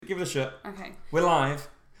Give it a shot. Okay. We're live.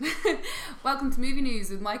 Welcome to Movie News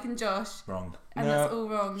with Mike and Josh. Wrong. And No. that's all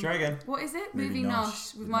wrong. Try again. What is it? Movie Movie Nosh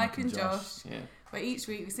Nosh with Mike and Josh. Yeah. Where each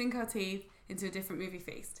week we sink our teeth into a different movie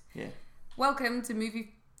feast. Yeah. Welcome to Movie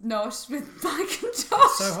Nosh with Mike and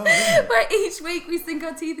Josh. So hard, isn't it? Where each week we sink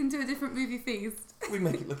our teeth into a different movie feast. We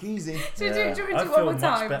make it look easy. Should we do I it one feel more much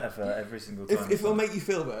time? better for every single time. If it'll make you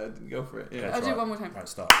feel better, go for it. Yeah. Okay, I'll do it right. one more time. Right,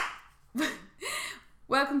 start.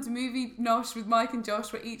 Welcome to Movie Nosh with Mike and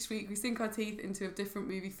Josh, where each week we sink our teeth into a different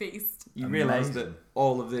movie feast. You realise that Amazing.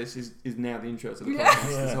 all of this is now the intro to the Yeah.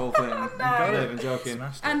 podcast. Yeah. This whole thing. no. I'm not even joking.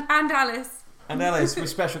 Smashed it. And Alice. And Alice, with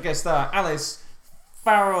special guest star Alice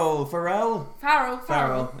Farrell. Farrell.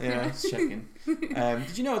 Yeah, just checking.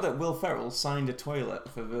 Did you know that Will Ferrell signed a toilet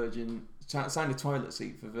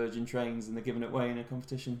seat for Virgin Trains, and they're giving it away in a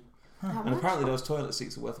competition? How And much? apparently those toilet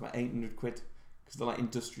seats are worth about 800 quid because they're like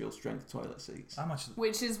industrial strength toilet seats. How much?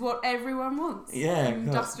 Which is what everyone wants. Yeah, of course.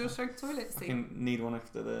 Industrial strength toilet I seat. can need one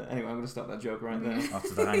after the. Anyway, I'm going to stop that joke right there.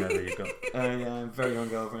 After the hangover you've got. Yeah, I'm very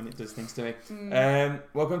hungover and it does things to me.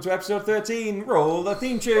 Welcome to episode 13. Roll the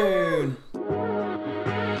theme tune.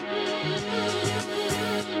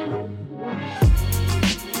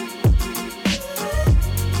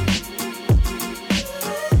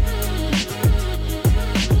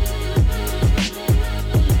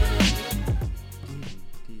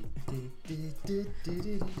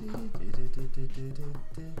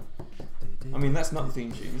 I mean, that's not the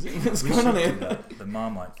theme tune, is it? What's We going on should here? do that, the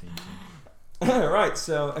Marmite theme tune. Right,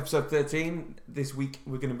 so episode 13. This week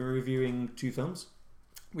we're going to be reviewing two films.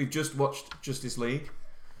 We've just watched Justice League.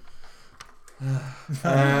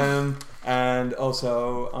 And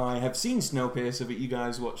also I have seen Snowpiercer, but you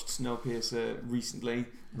guys watched Snowpiercer recently.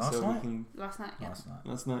 Last so night? We can, Last night, yeah.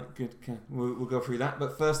 last night, good. Okay. We'll go through that.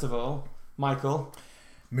 But first of all, Michael,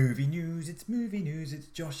 Movie news, it's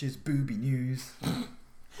Josh's booby news.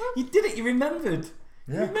 you did it. You remembered.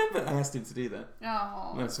 You Yeah. remembered. I asked him to do that.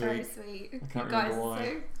 Oh, That's very sweet. sweet. I can't You guys remember why.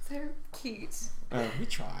 are so cute. We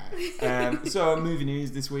try. So movie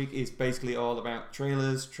news this week is basically all about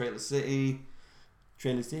trailers, Trailer City,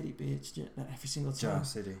 bitch. Every single time. Jar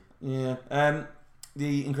City. Yeah.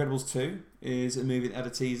 The Incredibles 2 is a movie that had a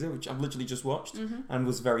teaser, which I've literally just watched and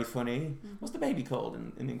was very funny. What's the baby called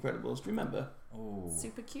in Incredibles? Do you remember? Oh,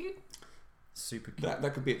 Super cute. super cute.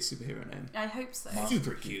 That could be its superhero name. I hope so.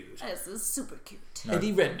 Super cute. This is super cute. No.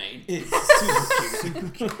 Eddie Redmayne is super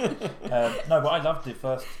cute. No, but I loved the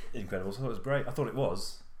first Incredibles. I thought it was great. I thought it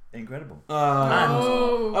was incredible.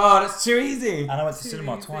 Oh, that's too easy. And I went to Too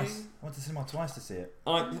cinema easy. twice. I went to cinema twice to see it.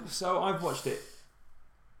 So I've watched it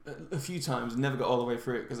a few times and never got all the way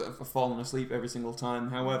through it because I've fallen asleep every single time.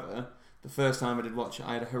 However, the first time I did watch it,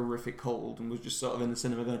 I had a horrific cold and was just sort of in the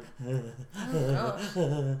cinema going.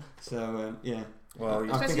 Oh, So yeah. Well, I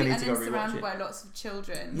think I especially need and to then go rewatch surrounded it. by lots of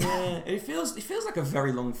children. Yeah, it feels like a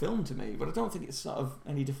very long film to me, but I don't think it's sort of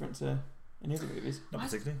any different to any other movies. not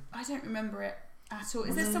particularly. I don't remember it at all.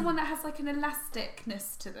 Is there someone that has like an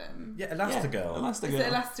elasticness to them? Yeah, Elastigirl. Yeah, Is it Elastigirl.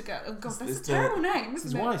 Elastigirl? Oh god, that's It's a terrible name, It's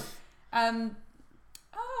his isn't it? wife.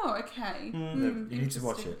 Oh, okay. You need to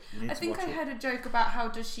watch Interesting. it. You need I to think watch I it. heard a joke about how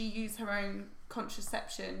does she use her own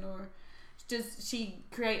contraception, or does she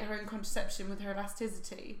create her own contraception with her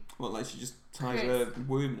elasticity? Well, like she just ties Okay. her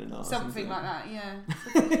womb in or Something like that, yeah.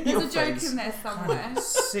 Your There's a joke face. in there somewhere.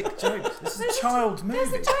 Sick jokes. This is a child movie.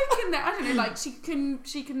 There's a joke in there. I don't know, like she can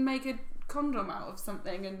make a condom out of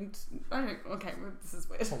something, and I don't. Okay, well, this is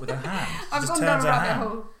weird. What with her hand? She I've just gone down turns a her rabbit hand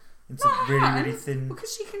hole. into Not her really, hand, really thin.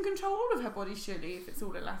 Because she can control all of her body, surely, if it's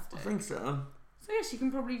all elastic. I think so. So yeah, she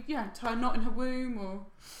can probably tie a knot in her womb, or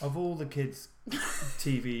Of all the kids'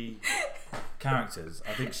 TV characters,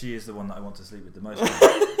 I think she is the one that I want to sleep with the most.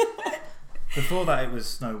 Before that, it was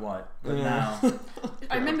Snow White, but Yeah. now,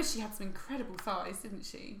 I remember she had some incredible thighs, didn't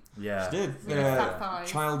she? yeah. She did. Really fat thighs.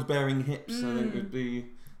 Childbearing hips, I think, would be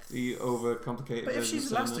the overcomplicated. But if version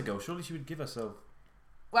she's of saying that. Elastigirl, surely she would give herself.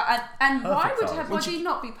 Well, and why Perfect would her thighs. Well, body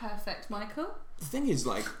not be perfect, Michael? The thing is,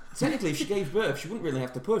 like, technically, if she gave birth, she wouldn't really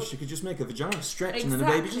have to push. She could just make her vagina stretch, and then the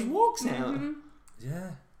baby just walks out. Mhm.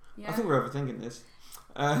 Yeah. Yeah. I think we're overthinking this.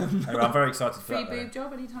 Anyway, I'm very excited for Free that. though. boob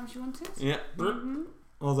job anytime she wanted. Yeah. Mhm.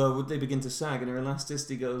 Although, would they begin to sag and her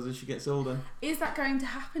elasticity goes as she gets older? Is that going to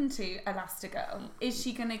happen to Elastigirl? Is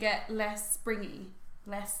she going to get less springy,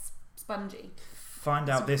 less spongy? Find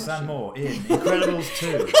out That's a this question. and more in Incredibles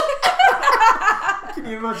 2. Can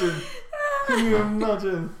you imagine? Can you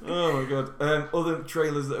imagine? Oh my god. Other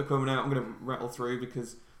trailers that are coming out, I'm going to rattle through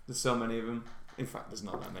because there's so many of them. In fact, there's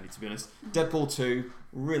not that many, to be honest. Deadpool 2,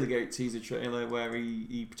 really great teaser trailer where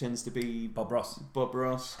he pretends to be Bob Ross. Bob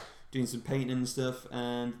Ross doing some painting and stuff,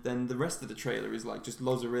 and then the rest of the trailer is like just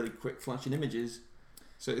loads of really quick flashing images.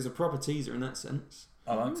 So it's a proper teaser in that sense.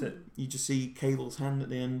 I liked it. You just see Cable's hand at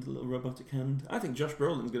the end, a little robotic hand. I think Josh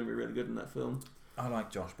Brolin's going to be really good in that film. I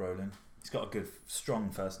like Josh Brolin. He's got a good,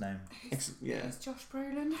 strong first name. Yeah. Who's Josh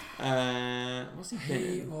Brolin? What's he been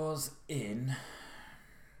He in? was in...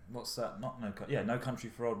 What's that? No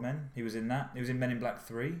Country for Old Men. He was in that. He was in Men in Black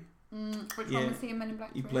 3. Which Yeah. one was he in Men in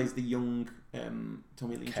Black? He 3? plays the young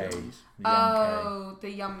Tommy Lee Kay. Jones. The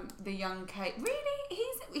young Oh, the young Kate. Really?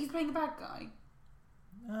 He's playing a bad guy.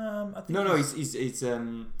 I think No, he's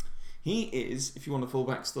he is. If you want a full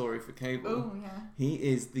backstory for Cable, Oh yeah. he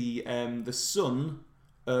is the son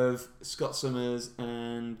of Scott Summers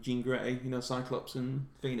and Jean Grey. You know, Cyclops and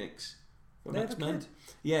Phoenix from They're the X-Men. kid.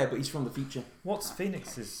 Yeah, but he's from the future. What's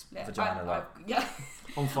Phoenix's Yeah, vagina like? yeah.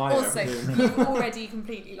 On fire. Also, you've already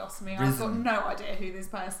completely lost me. I've got Risen. no idea who this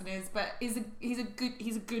person is, but he's a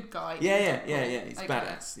good guy. Yeah. He's Okay.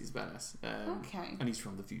 badass. He's badass. Okay. And he's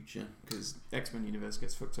from the future because X-Men universe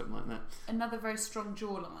gets fucked up like that. Another very strong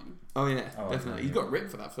jawline. Oh yeah, Oh, definitely. okay. He got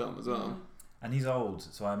ripped for that film as well. And he's old,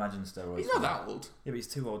 so I imagine steroids. He's not that old. Yeah, but he's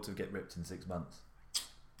too old to get ripped in 6 months.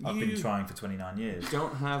 I've You been trying for 29 years.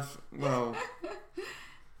 don't have well.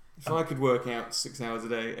 If I could work out 6 hours a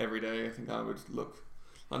day every day, I think I would look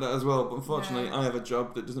like that as well. But unfortunately, Yeah. I have a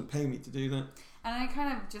job that doesn't pay me to do that. And I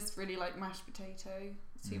kind of just really like mashed potato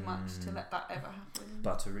too much to let that ever happen.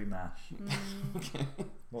 Buttery mash. Mm. Okay.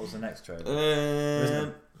 What was the next trailer?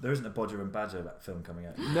 There Um, isn't a Bodger and Badger film coming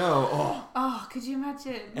out. no. Oh, Oh, could you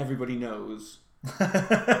imagine? everybody knows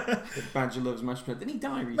that Badger loves mashed potato. Didn't he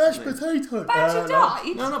die recently? potato! Badger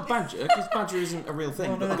died? No, not Badger, because Badger isn't a real thing.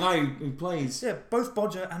 Oh, no, but the no. guy who plays, Yeah, both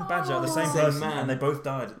Bodger and Badger are the same Same person, man. and they both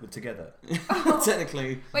died together.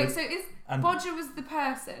 technically. Wait, so is And, Bodger was the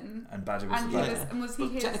person, and Badger was and the he Badger. was, and was he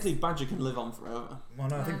But his? technically, Badger can live on forever. Well,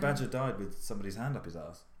 no, I think Badger died with somebody's hand up his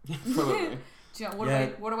ass. Probably. Do you know, Yeah.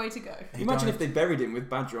 what a way to go. He Imagine died- if they buried him with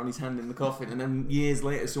Badger on his hand in the coffin, and then years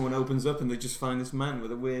later someone opens up and they just find this man with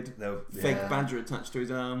a weird they'll- fake Yeah. Badger attached to his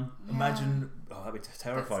arm. Yeah. Imagine, that'd be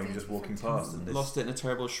terrifying. That's Just good. walking past and this. Lost it in a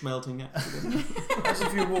terrible schmelting accident. Imagine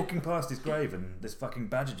if you were walking past his grave and this fucking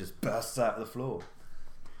Badger just bursts out of the floor.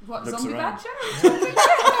 What, Looks zombie around. Badger?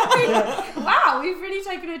 Wow, we've really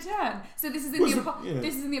taken a turn. So this is in Was the the- yeah.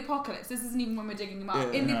 this is in the apocalypse. This isn't even when we're digging them up.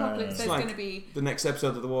 Yeah. In the No, apocalypse, no, no. there's It's like- going to be The next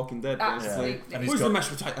episode of The Walking Dead, basically. absolutely. And he's Where's got- the mashed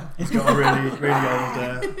potato? He's got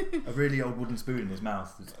a really old wooden spoon in his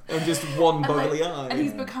mouth. And just one And, boggly eye. and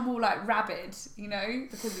he's become all like rabid, you know,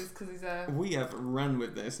 because he's a. We have ran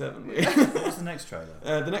with this, haven't we? What's the next trailer?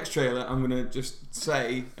 The next trailer, I'm going to just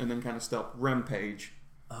say and then kind of stop. Rampage.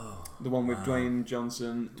 Oh, The one with wow. Dwayne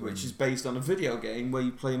Johnson, which Dwayne. is based on a video game where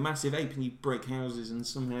you play a massive ape and you break houses, and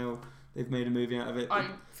somehow they've made a movie out of it. I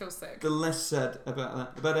feel sick. The less said about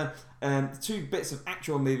that, the better. The two bits of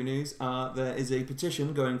actual movie news are there is a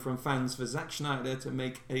petition going from fans for Zack Snyder to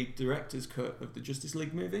make a director's cut of the Justice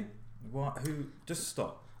League movie. What? Who? Just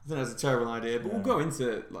stop. I think that's a terrible idea, but we'll Yeah. go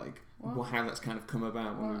into like What? how that's kind of come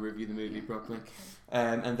about when What? we review the movie properly. Okay.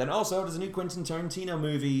 And then also there's a new Quentin Tarantino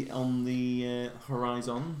movie on the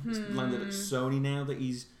horizon. It's landed at Sony now that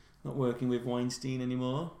he's not working with Weinstein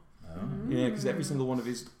anymore. Oh. Yeah, because every single one of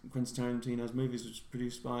his Quentin Tarantino's movies was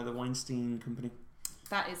produced by the Weinstein Company.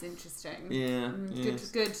 That is interesting. Yeah, yeah.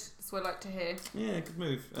 Good. That's what I like to hear. Yeah, good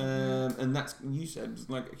move. And that's, you said, it's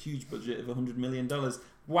like a huge budget of $100 million.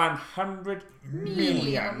 $100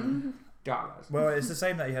 million. Well, it's the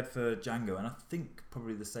same that he had for Django, and I think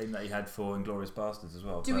probably the same that he had for Inglourious Bastards as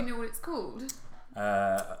well. Do we know what it's called? It's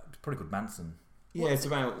probably called Manson. Yeah, it's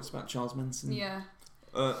about Charles Manson. Yeah.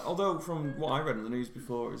 Although from what I read in the news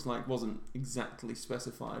before, it's like wasn't exactly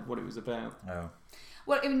specified what it was about. Oh.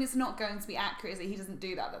 Well, I mean, it's not going to be accurate, is it? He doesn't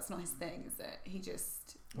do that. That's not his thing, is it? He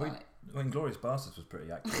just Wait, like, Well, Inglourious Bastards was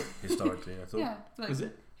pretty accurate historically, I thought. yeah, like Was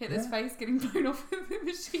it? Hitler's Yeah. face getting blown off with a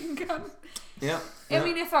machine gun. Yeah. I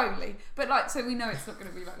mean, if only. But like, so we know it's not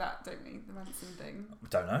going to be like that, don't we? The Manson thing.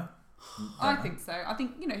 Don't know. I think so. I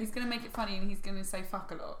think he's going to make it funny and he's going to say fuck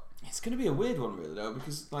a lot. It's going to be a weird one, really, though,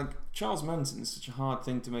 because like Charles Manson is such a hard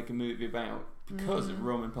thing to make a movie about because of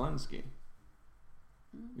Roman Polanski.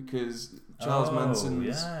 Because Charles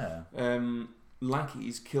Manson's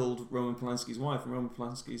lackeys killed Roman Polanski's wife, and Roman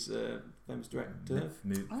Polanski's a famous director.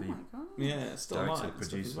 Oh my god. Yeah, still Director, alive and stuff as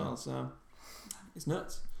producer. well. So it's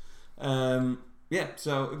nuts. Yeah,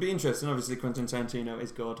 so it'd be interesting. Obviously, Quentin Tarantino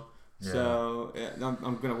is God. Yeah. So yeah,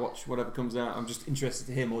 I'm going to watch whatever comes out. I'm just interested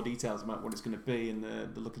to hear more details about what it's going to be and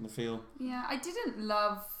the look and the feel. Yeah, I didn't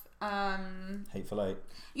love. Hateful Eight.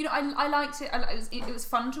 I liked it. It was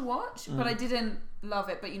fun to watch, but I didn't love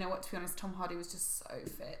it. But you know what? To be honest, Tom Hardy was just so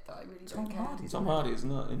fit that I really don't care. Tom Hardy is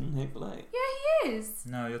not in Hateful Eight. Yeah, he is.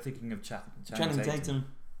 No, you're thinking of Channing Channing Tatum. Tatum.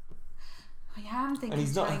 I am thinking. And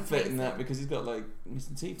he's not Channing fit in Tatum. that because he's got like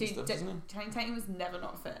missing teeth and stuff, doesn't he? Channing Tatum was never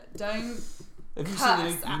not fit. Don't. Have you Curse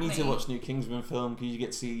seen the at you need to me. watch New Kingsman film because you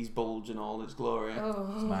get to see his bulge and all its glory. Oh.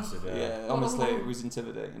 It's massive, yeah. Yeah, honestly, it was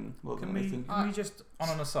intimidating more than anything. Can we just, on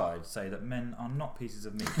an aside, say that men are not pieces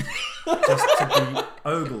of meat? Just to be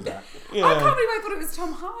ogled at. Yeah. I can't believe I thought it was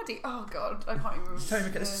Tom Hardy. Oh god, I can't even remember. Tell me,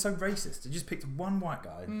 this is so racist. You just picked one white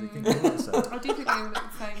guy. They think they're the same. I do think they all look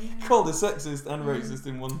the same. Yeah. Called it sexist and racist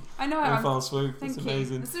in one I know. in foul swoop. Thank It's you.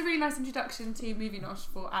 amazing. This is a really nice introduction to movie nosh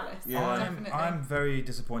for Alice. Yeah. Definitely. I'm very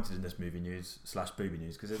disappointed in this movie news / booby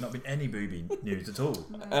news because there's not been any booby news at all.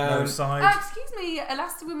 No. No side. Excuse me,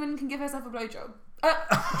 Elasti-Woman can give herself a blowjob.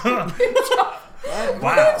 Wow. Boob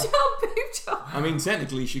job. I mean,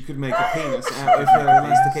 technically, she could make a penis out of her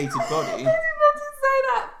elasticated body. I did not just say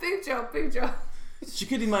that. Boob job. She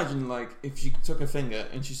could imagine, like, if she took her finger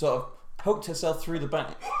and she sort of poked herself through the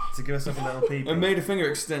back To give herself a little peep. and made her finger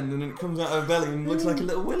extend, and then it comes out of her belly and looks like a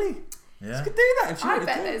little willy. Yeah. She could do that if she I wanted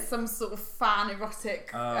bet to. there's some sort of fan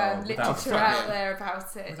erotic Oh, without literature doubt. out there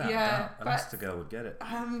about it. Without Yeah, doubt, but Elastigirl would get it.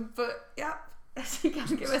 yeah, she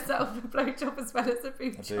can give herself a blowjob as well as a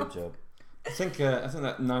boob A job. boob job. I think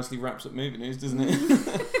that nicely wraps up movie news, doesn't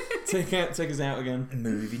it? take us out again.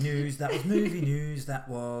 Movie news. That was movie news. That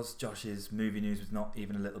was Josh's movie news with not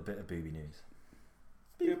even a little bit of booby news.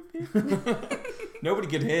 Nobody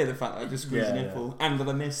could hear the fact that I just squeezed an Yeah, nipple and that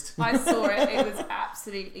I missed. I saw it. It was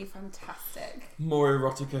absolutely fantastic. More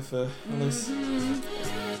erotica for Alice.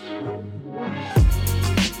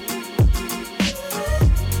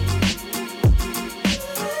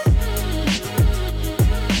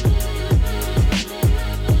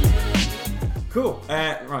 Cool.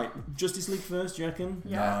 Right. Justice League first, do you reckon?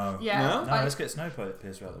 Yeah. No. Yeah. No? No, let's get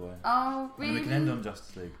Snowpiercer out of the way. Oh, And really? then we can end on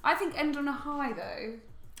Justice League. I think end on a high though.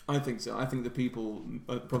 I think so. I think the people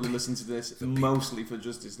probably listen to this mostly for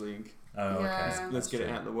Justice League. Oh, okay. Yeah. Let's get it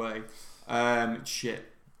out of the way. Shit.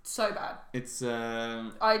 So bad. It's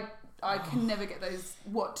I can never get those.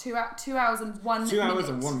 What 2 hours and 1 2 hours minute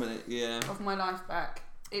and 1 minute. Yeah. of my life back.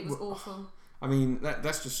 It was awful. I mean,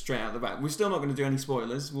 that's just straight out the back. We're still not going to do any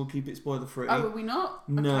spoilers. We'll keep it spoiler free. Oh, are we not?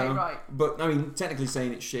 No. Okay, right. But I mean, technically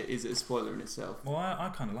saying it's shit is a spoiler in itself. Well, I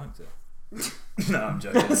kind of liked it. No, I'm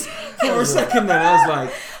joking. For a second, then I was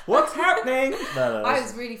like, "What's happening?" No, I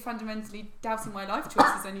was really fundamentally doubting my life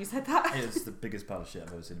choices when you said that. It was the biggest pile of shit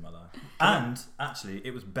I've ever seen in my life. And actually,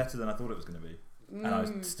 it was better than I thought it was going to be. And I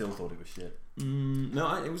still thought it was shit.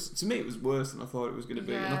 No, it was, to me it was worse than I thought it was going to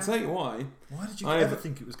be. And Yeah. I'll tell you why. Why did you I ever have-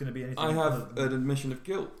 think it was going to be anything? I other have than- an admission of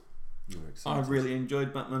guilt. You were I excited. really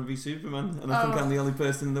enjoyed Batman v Superman, and I think Oh. I'm the only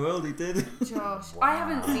person in the world who did. Josh, Wow. I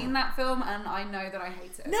haven't seen that film and I know that I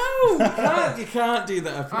hate it. No, you can't do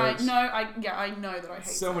that approach. I know that I hate it.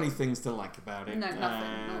 So many things to like about it. No,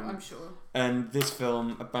 nothing. No, I'm sure. And this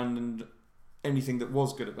film abandoned anything that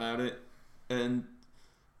was good about it,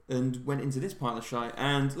 and went into this pile of shite.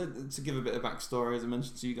 And to give a bit of backstory, as I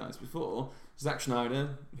mentioned to you guys before, Zack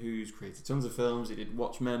Snyder, who's created tons of films, he did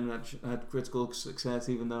Watchmen, had critical success,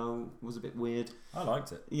 even though it was a bit weird. I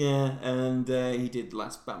liked it. Yeah, and he did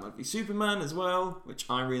last Batman v Superman as well, which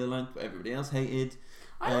I really liked, but everybody else hated.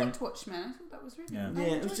 I liked Watchmen. I thought that was really Yeah. I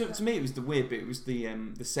Yeah, it was, enjoyed to me it was the weird bit. It was the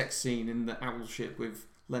sex scene in the owl ship with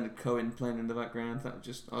Leonard Cohen playing in the background. That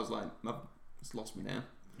just, I was like, it's lost me now.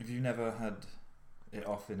 Have you never had it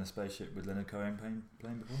off in a spaceship with Leonard Cohen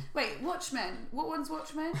playing before? Wait, Watchmen. What one's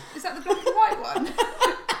Watchmen? Is that the black and white one?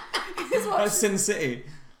 Is That's Watchmen? Sin City.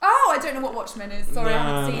 Oh, I don't know what Watchmen is. Sorry,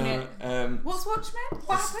 I haven't seen it. What's Watchmen?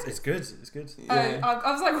 What happened? It's good. It's good. Yeah. Oh,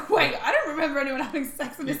 I was like, wait, I don't remember anyone having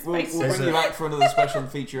sex in a We'll spaceship. bring you back for another special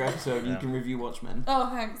feature episode. You Yeah. can review Watchmen. Oh,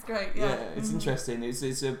 thanks, great. Yeah, It's interesting. It's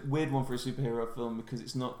a weird one for a superhero film because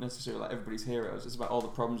it's not necessarily like everybody's heroes. It's about all the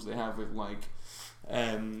problems they have with like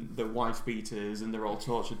the wife beaters, and they're all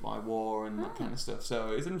tortured by war and that kind of stuff. So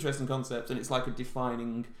it's an interesting concept, and it's like a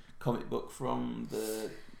defining comic book from the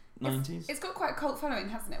 90s. It's got quite a cult following,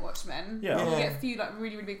 hasn't it, Watchmen? Yeah. You get a few like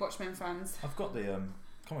really, really big Watchmen fans. I've got the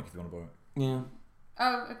comic if you want to borrow it. Yeah.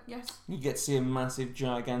 Oh, yes. You get to see a massive,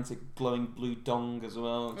 gigantic, glowing blue dong as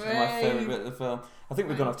well, which is my Right. favourite bit of the film. I think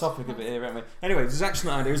we've gone Right. off topic a bit here, haven't we? Anyway, Zack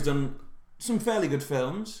Snyder has done some fairly good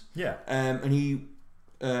films, Yeah. and he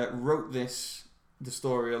wrote the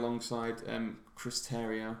story alongside Chris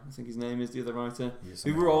Terrio, I think his name is, the other writer, Yes,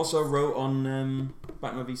 who also wrote on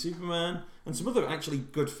Batman v Superman and some other actually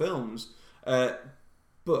good films.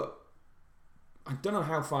 But I don't know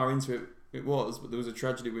how far into it was, but there was a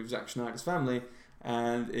tragedy with Zack Snyder's family,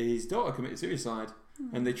 and his daughter committed suicide,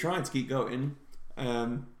 and they tried to keep going.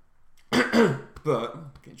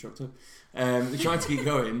 But getting choked up. They tried to keep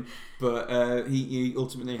going, but he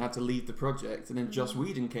ultimately had to leave the project, and then Joss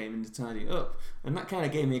Whedon came in to tidy it up, and that kind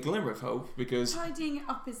of gave me a glimmer of hope because tidying it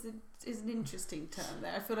up is an interesting term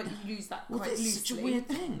there. I feel like you use that quite loosely. It's such a weird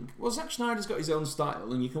thing. Well, Zack Snyder's got his own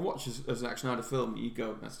style, and you can watch a Zack Snyder film, you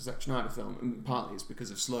go, that's a Zack Snyder film, and partly it's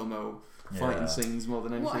because of slow-mo fighting scenes more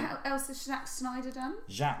than anything. What else has Zack Snyder done?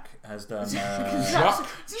 Jacques has done. Jacques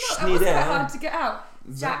Schneider. That was hard to get out.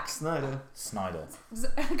 Zack Snyder. Snyder.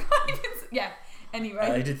 I can't even. Yeah.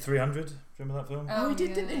 Anyway. He did 300. Do you remember that film? Oh, he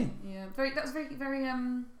did, didn't he? Yeah. That was very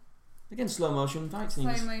Again, slow motion fight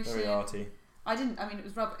scenes. Slow motion. Very arty. I mean, it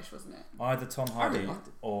was rubbish, wasn't it? Either Tom Hardy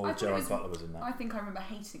or Gerard Butler was in that. I think I remember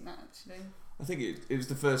hating that actually. I think it was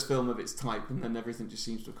the first film of its type, and then everything just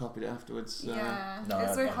seems to have copied it afterwards. Yeah, No, it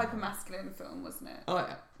was a very hyper-masculine film, wasn't it? Oh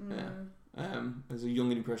yeah, yeah. As a young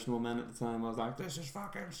and impressionable man at the time, I was like, "This is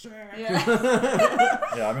fucking sick." Yeah.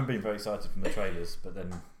 Yeah, I remember being very excited from the trailers, but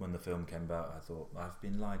then when the film came about, I thought I've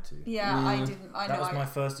been lied to. Yeah, I didn't. That was my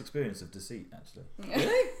first experience of deceit, actually. Yeah.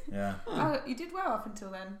 Really? Yeah. Oh, you did well up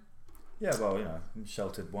until then. Yeah, well, you know, I'm a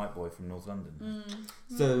sheltered white boy from North London.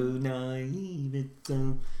 So naive, it's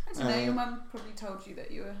so. I don't know. Your mum probably told you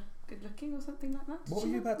that you were good looking or something like that. What were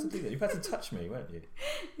you about to do? You were about to touch me, weren't you?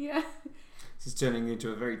 Yeah. This is turning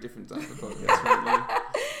into a very different type of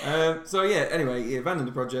podcast. So yeah, anyway, he abandoned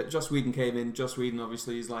the project. Joss Whedon came in. Joss Whedon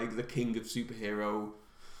obviously is like the king of superhero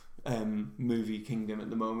movie kingdom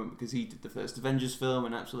at the moment because he did the first Avengers film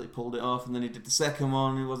and absolutely pulled it off, and then he did the second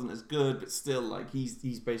one. It wasn't as good, but still, like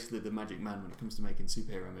he's basically the magic man when it comes to making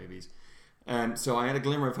superhero movies. So I had a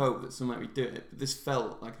glimmer of hope that someone might do it, but this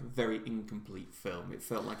felt like a very incomplete film. It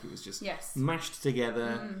felt like it was just mashed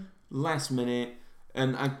together, last minute.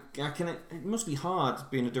 And it must be hard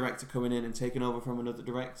being a director coming in and taking over from another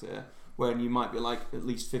director when you might be like at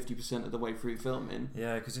least 50% of the way through filming.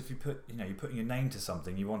 Yeah, because if you're putting your name to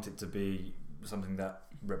something, you want it to be something that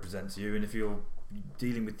represents you, and if you're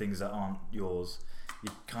dealing with things that aren't yours,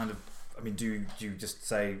 you kind of. I mean, do you just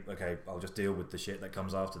say, okay, I'll just deal with the shit that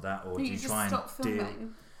comes after that, or do you try and deal?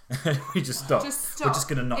 We just stop. We're just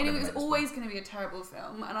going to not. And it was always going to be a terrible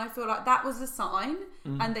film, and I feel like that was a sign,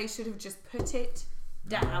 and they should have just put it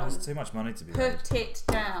down. There's too much money to be Put it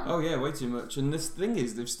down. Oh yeah, way too much. And this thing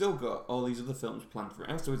is, they've still got all these other films planned for it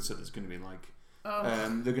afterwards. So there's going to be like,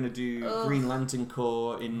 they're going to do Green Lantern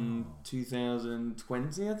Corps in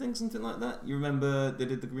 2020, I think, something like that. You remember they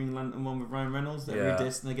did the Green Lantern one with Ryan Reynolds that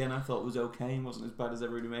redissed, and again I thought was okay and wasn't as bad as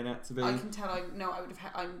everybody made out to be. I can tell. I know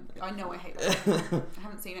I hate that. I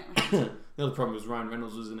haven't seen it. The other problem was Ryan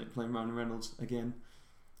Reynolds was in it, playing Ryan Reynolds again.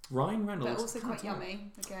 Ryan Reynolds, but also quite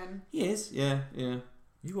yummy again. He is, yeah.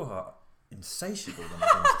 You are insatiable when it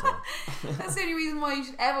comes to. That's the only reason why you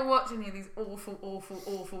should ever watch any of these awful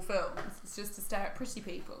films. It's just to stare at pretty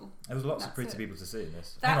people. There was lots of pretty people to see in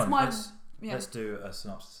this. Let's do a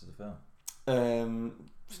synopsis of the film.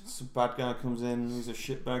 Some bad guy comes in who's a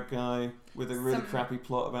shitbag guy with a really crappy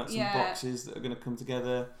plot about some boxes that are going to come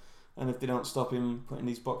together. And if they don't stop him putting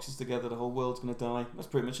these boxes together, the whole world's going to die. That's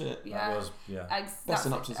pretty much it. Yeah. That's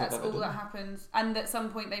all that happens. And at some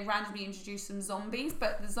point, they randomly introduce some zombies,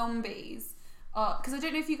 but the zombies are... Because I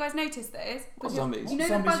don't know if you guys noticed this. What zombies? You know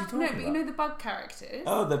zombies the bug, no, but you know the bug characters.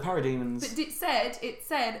 Oh, the parademons. But it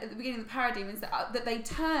said at the beginning of the parademons that they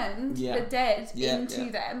turned the dead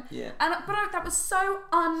into them. Yeah. That was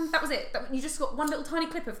that was it. You just got one little tiny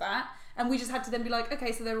clip of that. And we just had to then be like,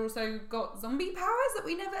 okay, so they're also got zombie powers that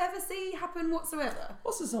we never ever see happen whatsoever.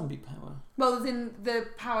 What's a zombie power? Well, as in the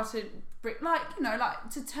power to,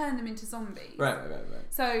 to turn them into zombies. Right.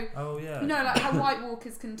 So, like how White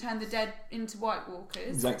Walkers can turn the dead into White Walkers.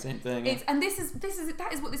 Exact same thing. And that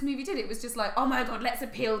is what this movie did. It was just like, oh my god, let's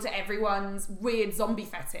appeal to everyone's weird zombie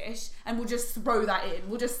fetish, and we'll just throw that in.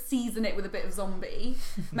 We'll just season it with a bit of zombie,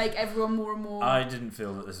 make everyone more and more. I didn't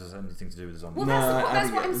feel that this was anything to do with the zombies. Well,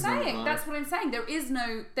 that's what I'm saying. That's what I'm saying. There is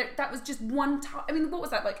no. That was just one time. I mean, what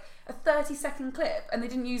was that? Like a 30-second clip, and they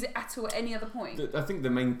didn't use it at all at any other point. I think the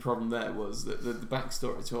main problem there was that the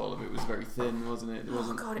backstory to all of it was very thin, wasn't it? It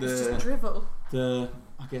wasn't it was just drivel. I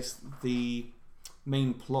guess the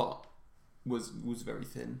main plot was very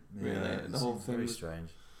thin. Really, the whole thing very was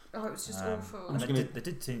strange. Oh, it was just awful. And they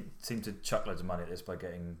did seem to chuck loads of money at this by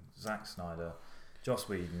getting Zack Snyder, Joss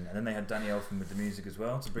Whedon, and then they had Danny Elfman with the music as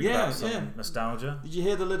well to bring back some nostalgia. Did you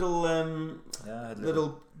hear the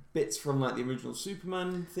little bits from like the original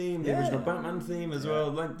Superman theme, the original Batman theme as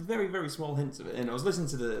well? Like very, very small hints of it. And I was listening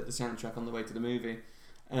to the soundtrack on the way to the movie,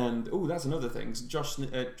 and that's another thing. Joss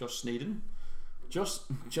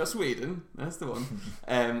Whedon, that's the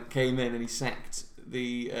one. Came in and he sacked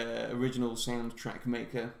the original soundtrack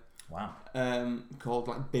maker Wow. Called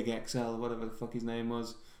like Big XL, whatever the fuck his name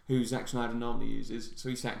was, who Zack Snyder normally uses. So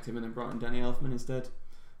he sacked him and then brought in Danny Elfman instead.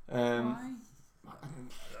 Why?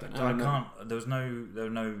 I can't. There were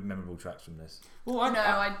no memorable tracks from this. Well,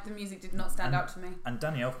 the music did not stand out to me. And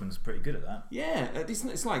Danny Elfman's pretty good at that. Yeah,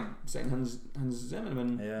 it's like saying Hans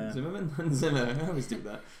Zimmerman. Yeah. Hans Zimmer. I always do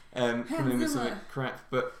that. Coming in with some crap.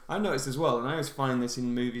 But I noticed as well, and I always find this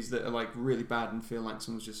in movies that are like really bad and feel like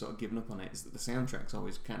someone's just sort of given up on it, is that the soundtrack's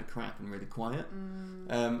always kind of crap and really quiet.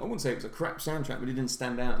 I wouldn't say it was a crap soundtrack, but it didn't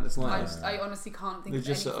stand out in the slightest. I honestly can't think They of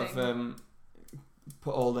just anything. sort of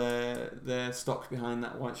put all their stock behind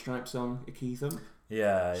that White Stripe song, Aketham.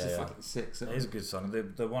 Yeah, Which is yeah. fucking sick. So. It is a good song.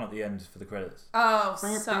 The one at the end for the credits. Oh,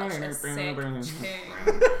 such a sick tune.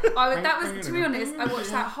 That was, to be honest, I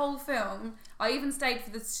watched that whole film. I even stayed for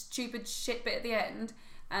the stupid shit bit at the end,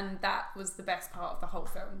 and that was the best part of the whole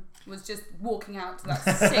film. Was just walking out to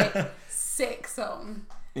that sick song.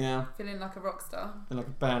 Yeah. Feeling like a rock star. They're like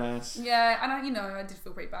a badass. Yeah, and I did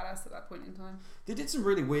feel pretty badass at that point in time. They did some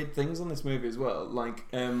really weird things on this movie as well. Like,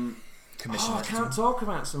 I Commissioner. can't talk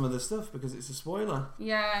about some of the stuff because it's a spoiler.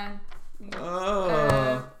 Yeah.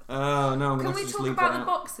 Oh no! I'm Can gonna we just talk leave about that the out.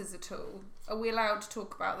 boxes at all? Are we allowed to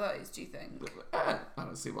talk about those, do you think? I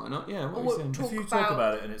don't see why not. Yeah, what are Or you saying? talk If you about- talk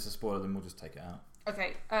about it and it's a spoiler, then we'll just take it out. Okay.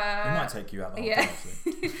 It might take you out the whole yeah.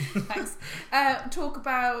 thing, actually. Thanks. Talk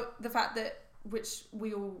about the fact that, which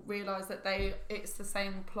we all realise that it's the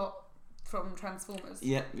same plot from Transformers.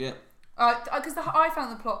 Yeah. Because I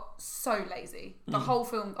found the plot so lazy. The whole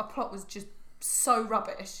film, a plot was just so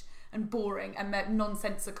rubbish and boring and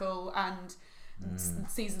nonsensical and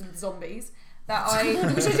seasoned zombies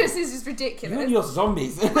which is just ridiculous. You and your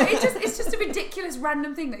zombies. But it's just a ridiculous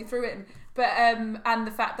random thing they threw in. But and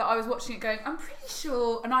the fact that I was watching it going, I'm pretty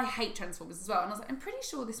sure, and I hate Transformers as well, and I was like, I'm pretty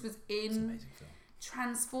sure this was It's an in amazing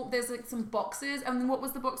film. There's like some boxes, and then what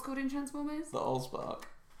was the box called in Transformers? The Allspark.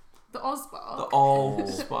 The Allspark. The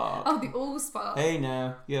Allspark. Oh, the Allspark. Hey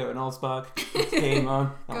now, you're an Allspark. Game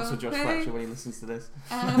on. That's Go for Josh play. Fletcher when he listens to this.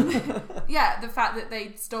 Yeah, the fact that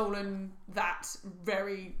they'd stolen that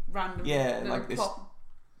very random like this plot.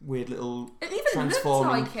 weird little It even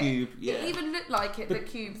transforming looked like cube. it. Yeah. It even looked like it, the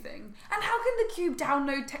cube thing. And how can the cube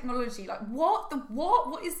download technology? Like what?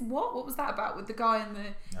 What was that about with the guy in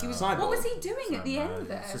the? He was, Cyborg. what was he doing at the No, end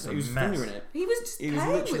there? it's just He was mess. fingering it. He was just He was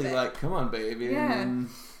playing literally with it. like, "Come on, baby." Yeah. And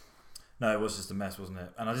No, it was just a mess, wasn't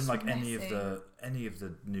it? And I didn't like any of messy.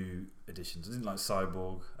 the new additions. I didn't like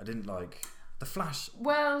Cyborg. I didn't like the Flash.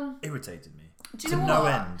 Well, Irritated me do you to know no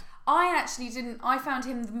what? end. I actually didn't. I found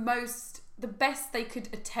him the best they could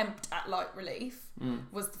attempt at light relief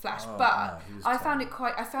was the Flash, Oh, but no, he was I found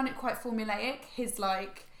terrible. it quite formulaic. His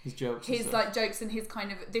jokes. and his stuff. like jokes and his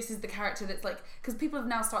kind of, this is the character that's like, because people have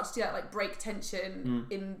now started to do that, like break tension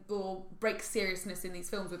or break seriousness in these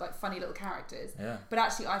films with like funny little characters. Yeah. But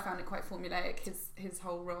actually, I found it quite formulaic, his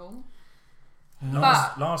whole role.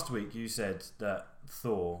 Last week you said that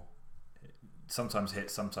Thor sometimes hit,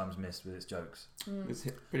 sometimes missed with its jokes. It's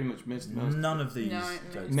pretty much missed most. None of these No, it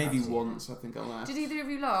jokes. Maybe passed. once, I think I laughed. Did either of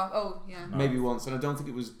you laugh? Oh yeah. No. Maybe once, and I don't think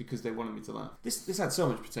it was because they wanted me to laugh. This had so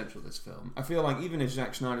much potential, this film. I feel like even if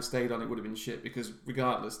Zack Snyder stayed on, it would have been shit, because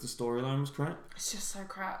regardless, the storyline was crap. It's just so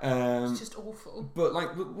crap. Um, It's just awful. But like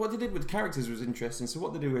what they did with the characters was interesting. So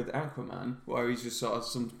what they do with Aquaman, where he's just sort of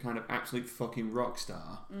some kind of absolute fucking rock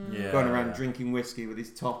star, Yeah, going around yeah. drinking whiskey with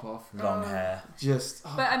his top off. Long hair. Just.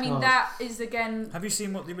 Oh, But I mean, God. that is again, Have you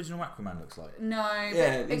seen what the original Aquaman looks like? no.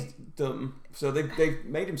 Yeah, but he's dumb. So they've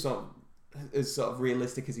made him sort of as sort of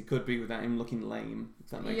realistic as he could be without him looking lame.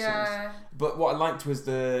 If that makes sense. But what I liked was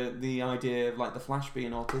the idea of like the Flash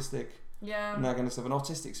being autistic Yeah. and that kind of stuff. An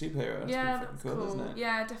autistic superhero. That's Yeah, pretty that's fucking cool, cool. isn't it?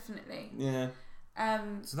 Yeah, definitely. Yeah.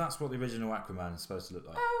 So that's what the original Aquaman is supposed to look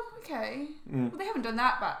like. Oh, okay. Well, they haven't done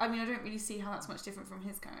that, but I mean, I don't really see how that's much different from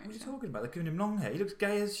his character. What are you talking about? They're giving him long hair. He looks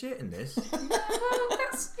gay as shit in this. Well,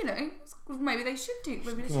 that's, maybe they should do.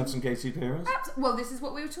 Maybe they Can have should. some gay superheroes. Well, this is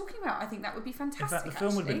what we were talking about. I think that would be fantastic. In fact, the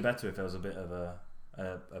film would have been actually. better if there was a bit of a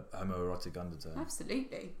homoerotic undertone.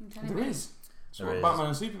 Absolutely. I'm telling There you. is. That's There what is. Batman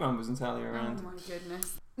and Superman was entirely Oh around. my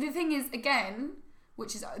goodness. The thing is, again,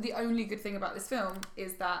 which is the only good thing about this film,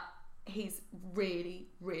 is that he's really,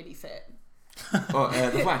 really fit.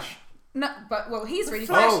 The Flash. No, but he's really fit.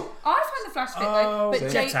 Flash. I find the Flash fit Oh, though.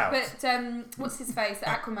 But Get Out. what's his face? The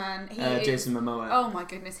Aquaman. He is, Jason Momoa. oh my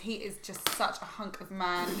goodness, he is just such a hunk of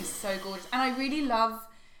man. He's so gorgeous, and I really love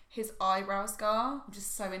his eyebrow scar. I'm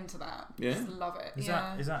just so into that. Yeah? Just love it. Is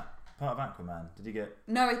that part of Aquaman? Did he get?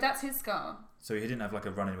 No, that's his scar. So he didn't have like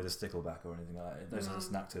a run-in with a stickleback or anything like that. Those No. just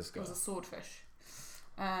snapped his It skull. was a swordfish.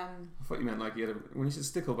 I thought you meant like when you said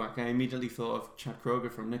Stickleback, I immediately thought of Chad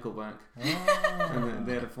Kroger from Nickelback. And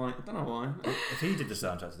they had a fight. I don't know why. If he did the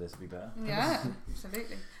soundtrack to this, it'd be better. Yeah,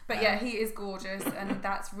 absolutely. But yeah, he is gorgeous, and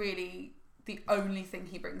that's really the only thing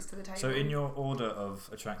he brings to the table. So in your order of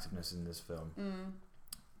attractiveness in this film,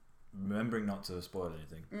 remembering not to spoil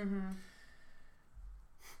anything. Mm-hmm.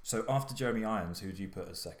 So after Jeremy Irons, who do you put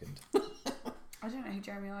as second? I don't know who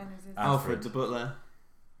Jeremy Irons is. Alfred the butler.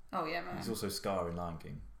 Oh yeah, man. He's also Scar in Lion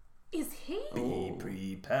King. Is he? Be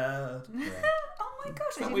prepared. Yeah. Oh my gosh!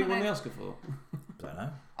 Is that what he won the Oscar for? Don't know.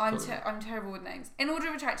 I'm terrible with names. In order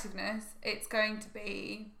of attractiveness, it's going to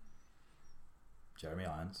be Jeremy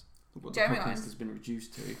Irons. What Jeremy the podcast Irons has been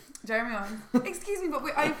reduced to. Jeremy Irons. Excuse me, but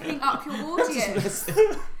we're opening up your audience.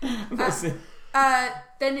 That's it.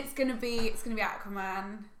 Then it's gonna be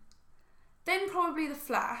Aquaman. Then probably the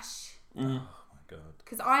Flash. Oh my god.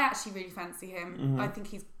 Because I actually really fancy him. Mm-hmm. I think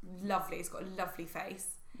he's lovely. He's got a lovely face.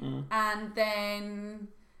 Mm. And then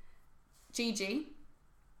Gigi,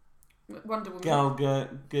 Wonder Woman. Gal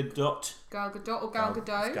Gadot. Gal Gadot or Gal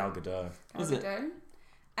Gadot. It's Gal Gadot. Gal Is it? Gadot.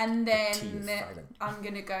 And The T then is silent. I'm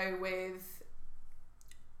gonna go with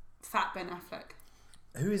Fat Ben Affleck.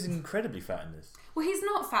 Who is incredibly fat in this? Well, he's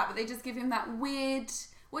not fat, but they just give him that weird.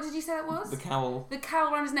 What did you say that was? The cowl. The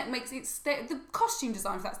cowl around his neck makes it. The costume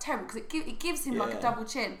design for that's terrible because it gives him like a Yeah. double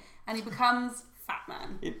chin, and he becomes Fat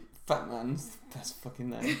Man. Fat Man's best fucking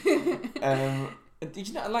name. Did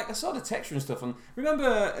you know? Like I saw the texture and stuff on.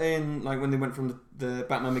 Remember in like when they went from the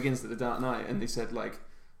Batman Begins to the Dark Knight, and they said like,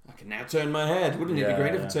 I can now turn my head. Wouldn't it be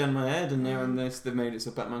great if I turned my head? And now in this, they've made it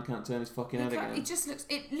so Batman can't turn his fucking head again. It just looks.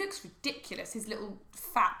 It looks ridiculous. His little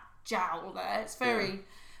fat jowl there. It's very.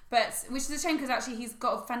 But which is a shame because actually he's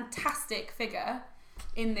got a fantastic figure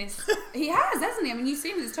in this. He has, hasn't he? I mean, you've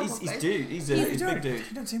seen him with his top off. He's a big dude.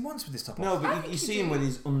 You don't see him once with this top No, off. but you see him with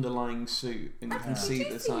his underlying suit, and you can see do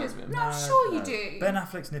the see size him. of him. No, I'm sure you do. Ben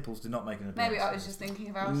Affleck's nipples do not make an appearance. Maybe I was just thinking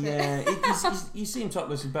about Yeah, it. you see him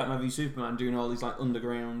topless in Batman v Superman doing all these like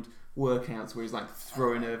underground workouts where he's like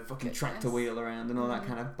throwing a fucking tractor wheel around and all that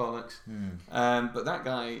kind of bollocks. But that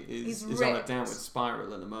guy is on a ripped. downward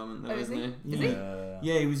spiral at the moment, though, Oh, is isn't he? he? Is he?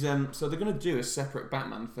 Yeah, he was. So they're going to do a separate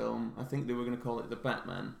Batman film. I think they were going to call it The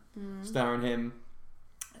Batman, starring him.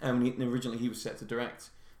 And originally he was set to direct,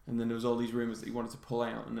 and then there was all these rumours that he wanted to pull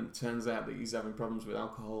out, and then it turns out that he's having problems with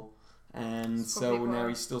alcohol, and so now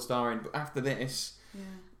he's still starring. But after this,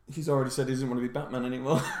 he's already said he doesn't want to be Batman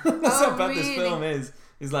anymore. That's how bad this film is.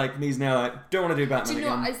 He's like, he's now like, don't want to do Batman Do you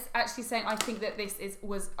know again. what I was actually saying? I think that this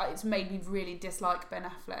it's made me really dislike Ben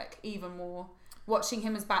Affleck even more. Watching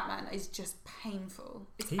him as Batman is just painful.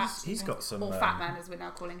 It's absolutely he's got painful. some or Fat Man as we're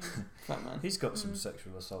now calling him. Batman. He's got some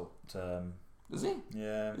sexual assault. Does he?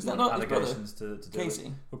 Yeah, Is that not his brother? allegations to deal Casey?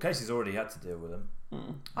 with. Well, Casey's already had to deal with them.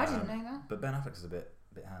 I didn't know that. But Ben Affleck's a bit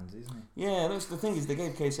handsy, isn't he? Yeah, that's the thing is they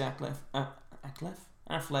gave Casey Affleck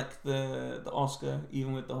the Oscar,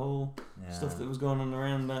 even with the whole stuff that was going on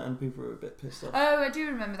around that, and people were a bit pissed off. Oh, I do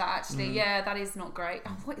remember that actually. Yeah, that is not great.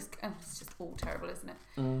 It's just all terrible, isn't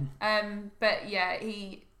it? But yeah,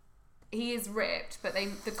 he is ripped, but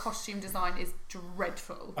the costume design is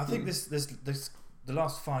dreadful. I think this the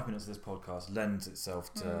last 5 minutes of this podcast lends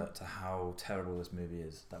itself to how terrible this movie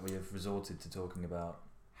is. That we have resorted to talking about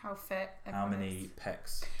how fit. How many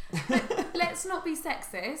pecs. Let's not be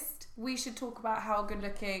sexist. We should talk about how good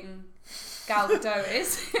looking Gal Gadot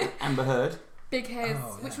is. Amber Heard. Big hairs.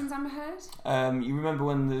 Oh, yeah. Which one's Amber Heard? You remember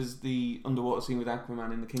when there's the underwater scene with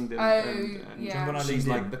Aquaman in the Kingdom? Oh, and yeah. When I she's leaned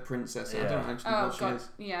like in. the princess. I Yeah. don't actually know Oh what she god, is.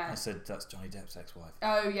 yeah. I said that's Johnny Depp's ex-wife.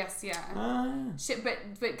 Oh yes, yeah. Ah. Shit,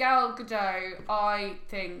 but Gal Gadot, I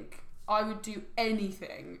think I would do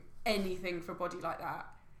anything for a body like that.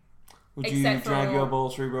 Would you Except drag for- your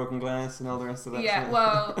balls through broken glass and all the rest of that? Yeah, shit?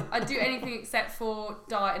 well, I'd do anything except for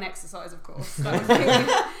diet and exercise, of course. That would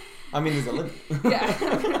be, I mean, there's a limit. yeah,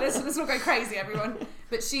 let's not go crazy, everyone.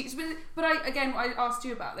 But I asked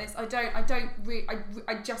you about this. I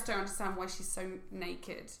just don't understand why she's so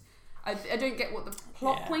naked. I don't get what the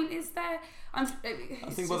plot point is there. I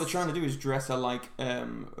think what they're trying to do is dress her like a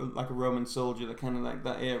Roman soldier, the kind of like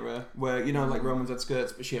that era where like Romans had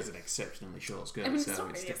skirts, but she has an exceptionally short skirt, I mean, so it's not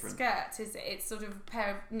it's really different. a skirt, is it? It's sort of a pair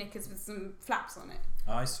of knickers with some flaps on it.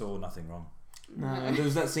 I saw nothing wrong. No, there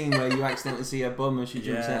was that scene where you accidentally see her bum as she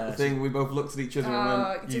jumps out the thing. We both looked at each other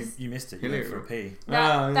and went, You missed it. You went for a pee.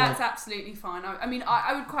 That's absolutely fine. I mean,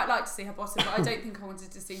 I would quite like to see her bottom, but I don't think I wanted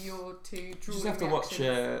to see your two you drooling just have to watch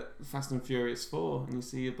reactions. Fast and Furious 4 and you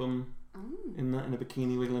see your bum in a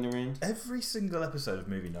bikini wiggling around. Every single episode of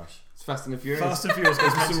Movie Nosh. It's Fast and the Furious. Fast and Furious For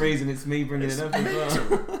some reason, it's me bringing it up as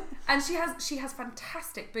well. And she has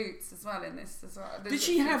fantastic boots as well in this as well. Did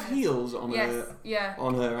she have heels on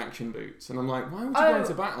on her action boots? And I'm like, why would you go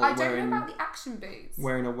into battle I don't know about the action boots.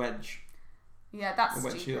 Wearing a wedge. Yeah, that's a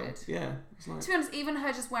wedge stupid. Heel. Yeah. It's like... To be honest, even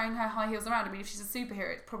her just wearing her high heels around, I mean, if she's a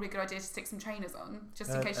superhero, it's probably a good idea to stick some trainers on,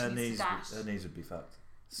 just in case she needs to dash. Her knees would be fucked.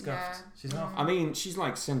 Scuffed. Yeah. She's not. I mean, she's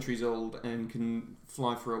like centuries old and can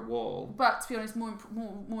fly through a wall. But to be honest, more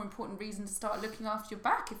important reason to start looking after your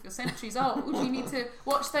back if you're centuries old. You need to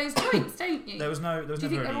watch those joints, don't you? There was Do you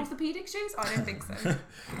think they're orthopaedic shoes? I don't think so.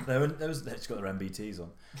 She's got their MBTs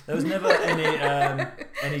on. There was never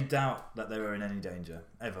any doubt that they were in any danger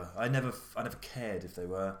ever. I never cared if they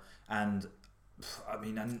were, and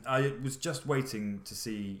I was just waiting to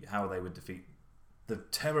see how they would defeat the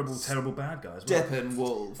terrible bad guys.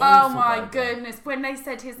 Steppenwolf. Oh my goodness! When they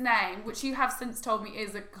said his name, which you have since told me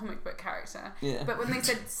is a comic book character, but when they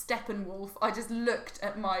said Steppenwolf, I just looked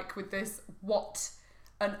at Mike with this what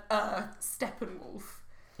on earth Steppenwolf.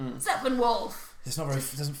 Steppenwolf. It's not very.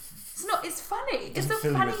 It's funny. It's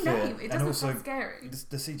a funny name. It doesn't sound scary.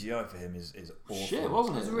 The CGI for him is awful. Shit,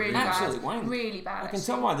 wasn't it? It was really bad. Really bad. I can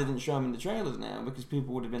tell why they didn't show him in the trailers now, because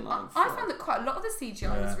people would have been like. I found that quite a lot of the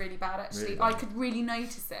CGI was really bad. Actually, really bad. I could really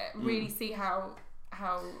notice it. Really see how.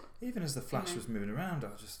 Even as the Flash was moving around, I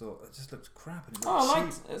just thought it just looked crap. And it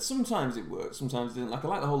looked cheap. Sometimes it worked, sometimes it didn't. Like I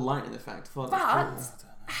like the whole lightning effect. But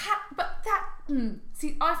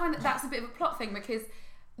see, I find that that's a bit of a plot thing, because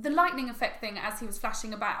the lightning effect thing, as he was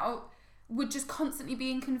flashing about, would just constantly be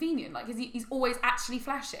inconvenient. Like, he's always actually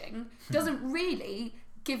flashing. Doesn't really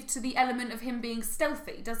give to the element of him being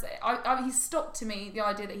stealthy, does it? He's stopped to me the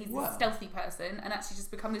idea that he's a stealthy person and actually just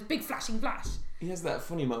become this big flashing flash. He has that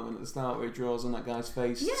funny moment at the start where he draws on that guy's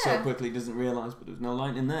face so quickly he doesn't realise, but there was no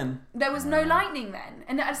lightning then. There was no lightning then.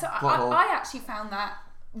 And so I actually found that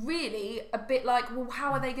really a bit like, well,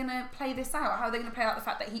 how are they going to play this out? How are they going to play out the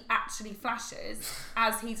fact that he actually flashes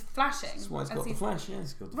as he's flashing? That's why it's got the flash, yeah.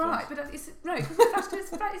 It's got the flash. But because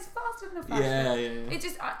it's faster than a flash. Yeah. It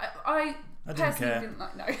just, I personally didn't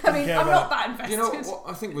like. No, I mean, I'm not that invested. You know what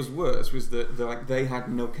I think was worse was that they had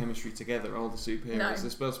no chemistry together. All the superheroes, they're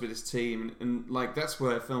supposed to be this team, and like that's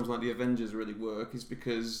where films like the Avengers really work, is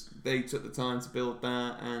because they took the time to build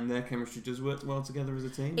that, and their chemistry does work well together as a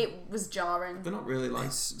team. It was jarring. They're not really like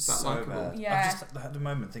that so likeable. Bad. Yeah. I've just had a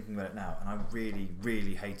moment thinking about it now, and I really,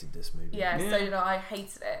 really hated this movie. Yeah, so did I. I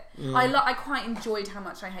hated it. Yeah. I quite enjoyed how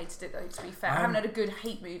much I hated it, though. To be fair, I haven't had a good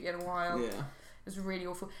hate movie in a while. Yeah. It was really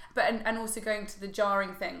awful. But and also going to the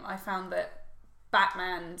jarring thing, I found that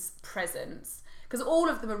Batman's presence, because all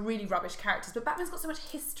of them are really rubbish characters, but Batman's got so much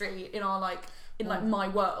history in our my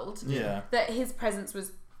world, that his presence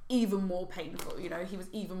was even more painful. You know, he was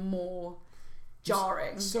even more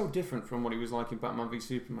jarring. It's so different from what he was like in Batman v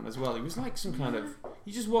Superman as well. He was like some kind of.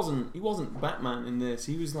 He wasn't Batman in this.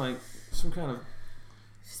 He was like some kind of.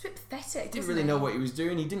 It's a bit pathetic. He didn't really know what he was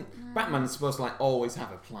doing. He didn't. Batman's supposed to always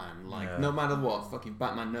have a plan. No matter what, fucking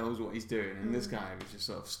Batman knows what he's doing. And this guy was just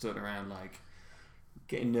sort of stood around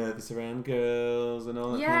getting nervous around girls and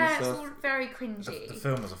all that kind of stuff. Yeah, it's all very cringy. The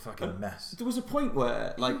film was a fucking mess. There was a point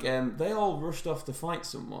where they all rushed off to fight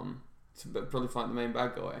someone, to probably fight the main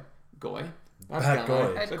bad guy. Bad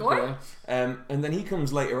guy. And then he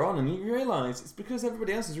comes later on, and you realise it's because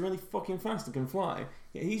everybody else is really fucking fast and can fly.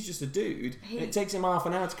 Yeah, he's just a dude, and it takes him half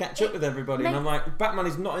an hour to catch up with everybody. And I'm like, Batman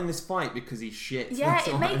is not in this fight because he's shit. Yeah,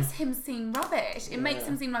 it makes him seem rubbish. It makes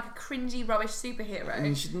him seem like a cringy, rubbish superhero. And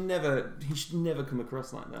he should never come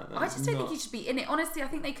across like that. I just don't think he should be in it. Honestly, I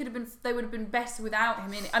think they would have been better without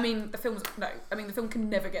him in it. I mean, the film can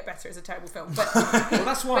never get better. It's a terrible film. But well,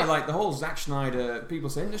 that's why, the whole Zack Snyder, people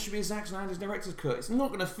saying there should be a Zack Snyder's director's cut. It's not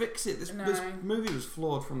going to fix it. This movie was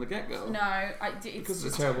flawed from the get-go. No, because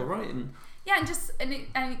of the terrible writing. Yeah,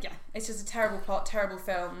 it's just a terrible plot, terrible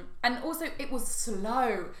film, and also it was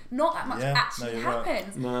slow. Not that much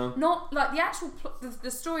happens. Right. No, not like the actual the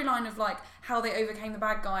storyline of how they overcame the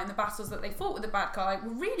bad guy and the battles that they fought with the bad guy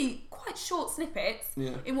were really quite short snippets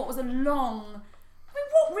in what was a long. I mean,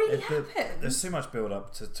 what really happened? There's so much build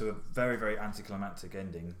up to a very, very anticlimactic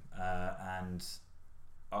ending, and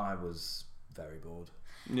I was very bored.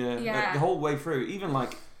 Yeah. The whole way through, even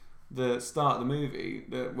the start of the movie,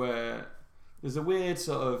 where there's a weird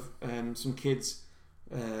sort of some kids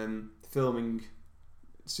filming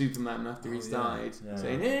Superman after he's died,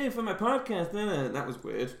 saying, "Hey, for my podcast." That was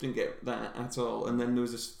weird. Didn't get that at all. And then there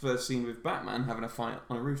was this first scene with Batman having a fight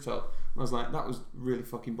on a rooftop. I was like, that was really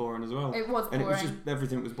fucking boring as well. It was boring. And it was just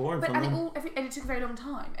everything was boring. And it took a very long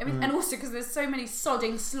time. And also because there's so many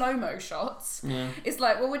sodding slow-mo shots, it's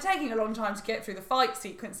like, well, we're taking a long time to get through the fight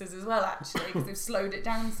sequences as well, actually, because they've slowed it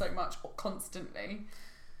down so much constantly.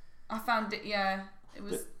 I found it, It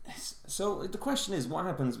was. So the question is, what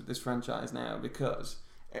happens with this franchise now? Because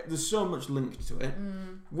there's so much linked to it.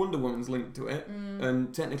 Wonder Woman's linked to it,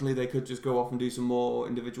 and technically they could just go off and do some more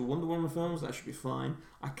individual Wonder Woman films. That should be fine.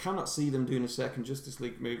 I cannot see them doing a second Justice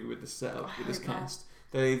League movie with this setup, with this cast.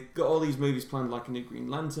 They've got all these movies planned, like a new Green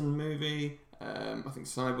Lantern movie. I think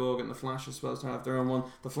Cyborg and The Flash are supposed to have their own one.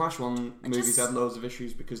 The Flash movies had loads of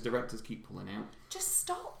issues because directors keep pulling out. Just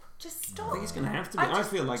stop. Just stop. I think it's going to have to be. I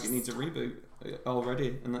feel like it needs a reboot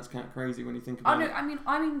already, and that's kind of crazy when you think about it. I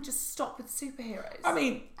mean, just stop with superheroes. I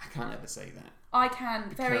mean, I can't ever say that. I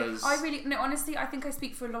can honestly, I think I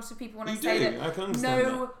speak for a lot of people when I say that. I can understand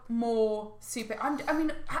no more super.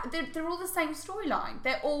 They're all the same storyline.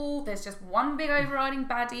 There's just one big overriding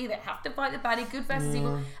baddie. They have to fight the baddie, good versus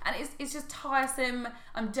evil, and it's just tiresome.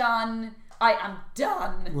 I'm done. I am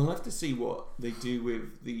done. We'll have to see what they do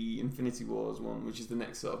with the Infinity Wars one, which is the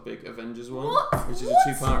next sort of big Avengers one, which is a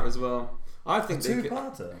two-parter as well. I think they could.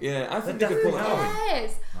 Yeah, I think they could pull it off.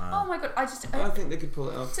 Yes. Wow. Oh my god, I think they could pull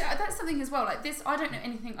it off. So that's something as well. Like this, I don't know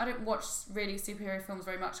anything. I don't watch really superhero films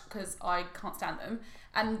very much because I can't stand them.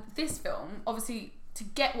 And this film, obviously, to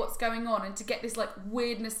get what's going on and to get this like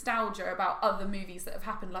weird nostalgia about other movies that have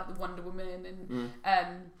happened, like the Wonder Woman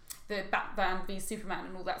and the Batman v Superman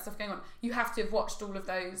and all that stuff going on, you have to have watched all of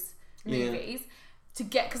those movies. To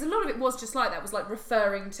get, because a lot of it was just like that, was like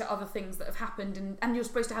referring to other things that have happened, and you're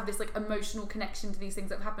supposed to have this like emotional connection to these things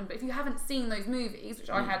that have happened. But if you haven't seen those movies, which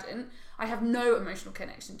I hadn't, I have no emotional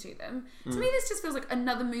connection to them. To me, this just feels like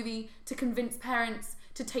another movie to convince parents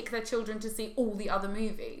to take their children to see all the other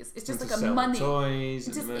movies. It's just like a money. Toys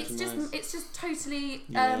it's just totally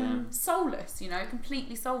soulless,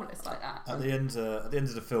 completely soulless like that. At the end of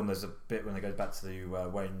the film, there's a bit when they go back to the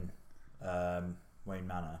Wayne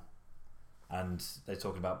Manor. And they're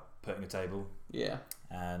talking about putting a table. Yeah.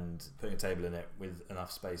 And putting a table in it with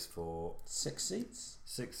enough space for 6 seats.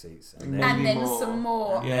 6 seats. And then some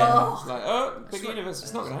more. Yeah. It's like, big universe.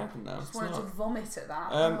 It's not going to happen now. I just wanted to vomit at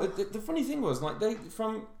that. The funny thing was, like,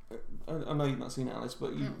 I know you've not seen it, Alice,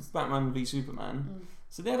 but Batman v Superman.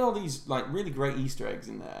 So they had all these, like, really great Easter eggs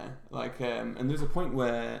in there. Like, and there's a point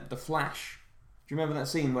where the Flash. Do you remember that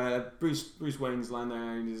scene where Bruce Wayne's lying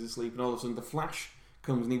there and he's asleep, and all of a sudden the Flash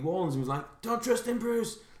comes and he warns him, he's like, don't trust him,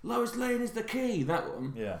 Bruce, Lois Lane is the key, that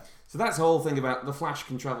one. Yeah. So that's the whole thing about the Flash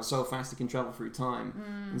can travel so fast he can travel through time.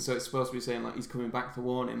 And so it's supposed to be saying like he's coming back to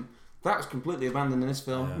warn him. That was completely abandoned in this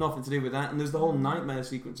film, nothing to do with that. And there's the whole nightmare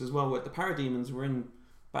sequence as well, where the parademons were in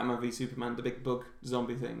Batman v Superman, the big bug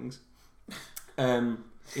zombie things, in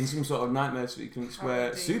some sort of nightmare sequence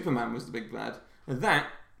where Superman was the big bad. And that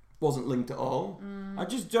wasn't linked at all. I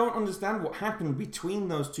just don't understand what happened between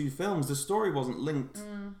those two films. The story wasn't linked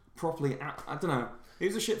properly. I don't know. It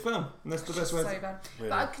was a shit film, and that's the best way. So bad.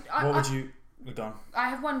 Really? What would you have done? I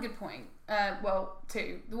have one good point.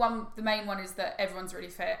 Two. The main one is that everyone's really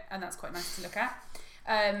fit, and that's quite nice to look at.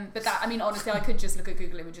 But that, I mean, honestly, I could just look at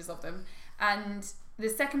Google images of them. And the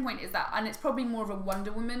second point is that, and it's probably more of a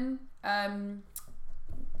Wonder Woman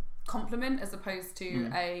compliment as opposed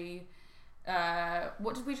to a.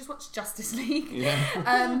 What did we just watch? Justice League.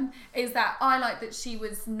 Yeah. Is that I like that she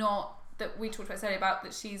was not, that we talked about earlier about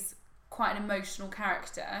that she's quite an emotional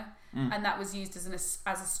character, and that was used as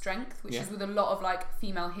a strength, which is with a lot of like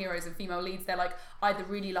female heroes and female leads. They're like either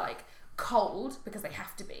really like cold because they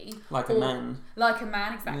have to be, like a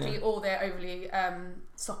man exactly, or they're overly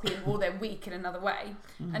soppy, or they're weak in another way.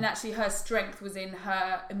 And actually her strength was in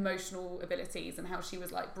her emotional abilities and how she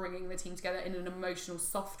was like bringing the team together in an emotional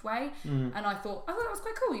soft way. And I thought that was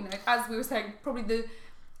quite cool, as we were saying, probably the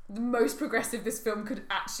most progressive this film could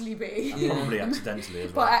actually be. Probably accidentally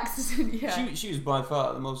as well. By accident, yeah. She was by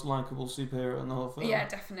far the most likeable superhero in the whole film. Yeah,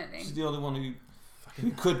 definitely. She's the only one who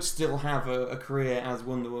could still have a career as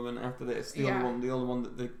Wonder Woman after this. The only one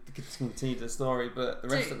that they could continue the story, but the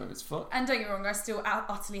rest of them is fucked. And don't get me wrong, I still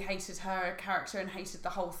utterly hated her character and hated the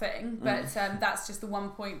whole thing. But that's just the one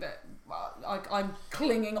point that I'm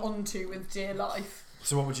clinging onto with dear life.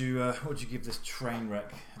 So what would you give this train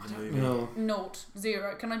wreck of the movie?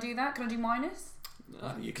 0. Can I do that? Can I do minus?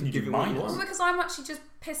 You can give it minus. Well, because I'm actually just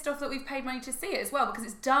pissed off that we've paid money to see it as well, because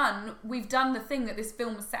it's done. We've done the thing that this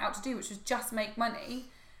film was set out to do, which was just make money,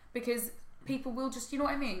 because people will just, you know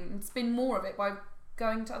what I mean, spin more of it by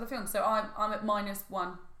going to other films. So I'm at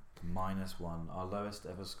 -1. -1, our lowest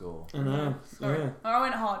ever score. I know. Sorry. Yeah. I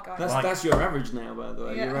went hard, guys. That's your average now, by the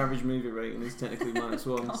way. Yeah. Your average movie rating is technically -1. It's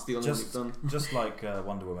the only one you've done. Just like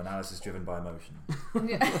Wonder Woman, Alice is driven by emotion.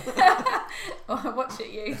 Watch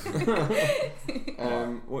it, you.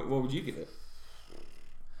 What would you give it?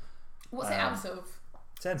 What's it out of?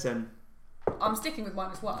 10. I'm sticking with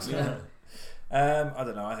 -1. Yeah. I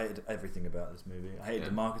don't know. I hated everything about this movie. I hated Yeah.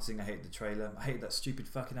 the marketing. I hated the trailer. I hated that stupid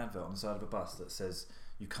fucking advert on the side of a bus that says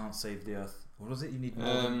you can't save the Earth. What was it? You need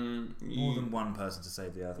more than one person to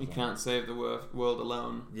save the Earth. You can't save the world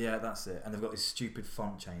alone. Yeah, that's it. And they've got this stupid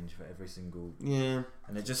font change for every single. Yeah.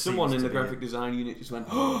 And it just someone seems in to the be graphic design unit just went,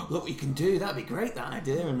 "Oh, look what you can do! That'd be great, that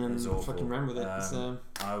idea!" And then It's awful. fucking ran with it. So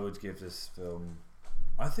I would give this film.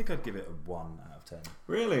 I think I'd give it a 1 out of 10.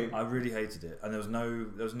 really, I really hated it, and there was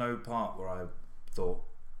no part where I thought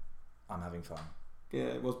I'm having fun. yeah,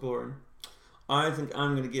 it was boring. I think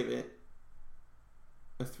I'm going to give it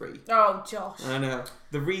a 3. Oh, Josh. I know.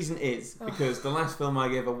 The reason is because the last film I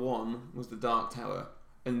gave a 1 was The Dark Tower,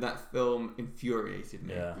 and that film infuriated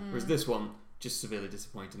me. Yeah. Whereas this one just severely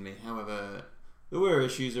disappointed me. However, there were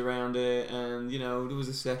issues around it, and there was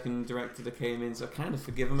a second director that came in, so I kind of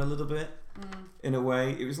forgive him a little bit in a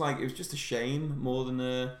way. It was just a shame more than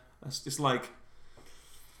it's like.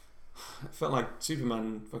 It felt like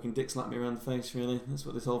Superman fucking dick slapped me around the face. Really, that's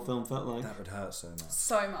what this whole film felt like. That would hurt so much.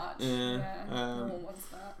 So much. Yeah. No one wants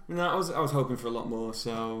that. No, I was hoping for a lot more.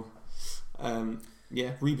 So,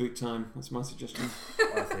 yeah, reboot time. That's my suggestion.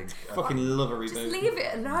 I think. Fucking love a reboot. Just leave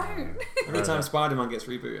it alone. Every time Spider-Man gets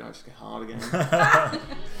rebooted, I just get hard again.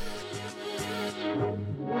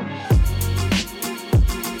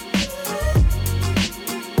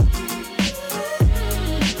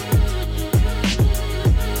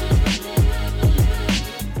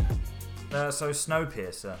 So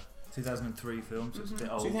Snowpiercer, 2003 film, so it's a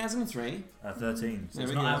bit old. 2003. 13, so There it's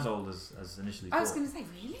we not go. as old as initially thought. I was going to say,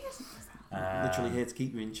 really? Literally here to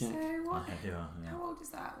keep you in check. So what? Yeah. How old is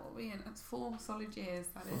that? What are we in? That's 4 solid years.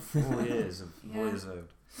 That is. 4 years of Yeah. 4 years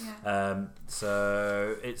old. Yeah.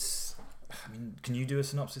 So it's. I mean, can you do a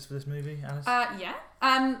synopsis for this movie, Alice? Yeah.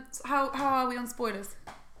 So how are we on spoilers?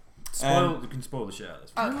 You can spoil the shit out of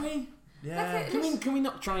this. Oh. Can we? Yeah. Can we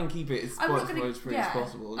not try and keep it as I'm not spoiler gonna- free yeah, as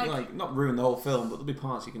possible? like- Like, not ruin the whole film, but there'll be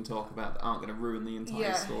parts you can talk about that aren't going to ruin the entire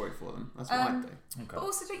Yeah. story for them. That's what I think. Okay. But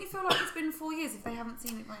also, don't you feel like it's been 4 years if they haven't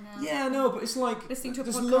seen it by now? Yeah, no, but it's like Listening to a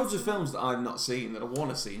there's podcast loads of and- films that I've not seen that I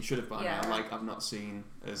want to see and should have by Yeah. now. Like I've not seen,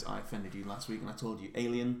 as I offended you last week and I told you,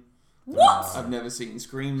 Alien. What? I've never seen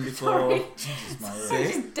Scream before. Sorry. Jesus, my I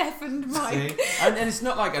ears. just deafened Mike. See? And it's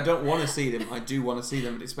not like I don't want to see them. I do want to see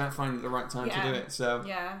them, but it's about finding the right time Yeah. to do it. So,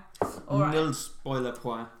 Yeah. All right. nil spoiler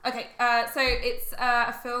point. Okay, so it's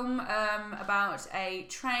a film about a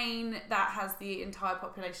train that has the entire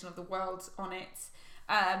population of the world on it,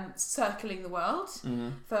 circling the world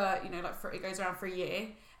for it goes around for a year,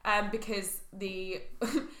 because the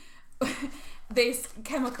this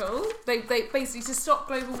chemical they basically, to stop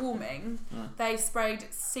global warming, they sprayed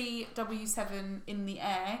CW7 in the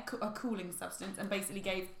air, a cooling substance, and basically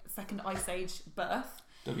gave second ice age birth.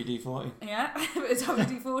 WD-40. Yeah, it's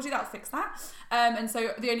WD-40, that'll fix that. And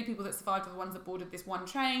so the only people that survived were the ones that boarded this one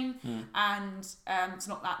train, and it's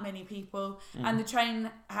not that many people. And the train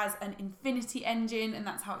has an infinity engine, and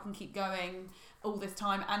that's how it can keep going all this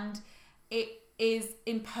time. And it is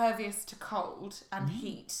impervious to cold and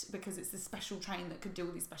heat because it's this special train that could do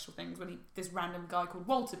all these special things. This random guy called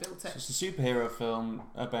Walter built it. It's a superhero film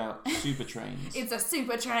about super trains. It's a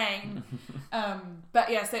super train. But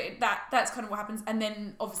yeah, so that's kind of what happens. And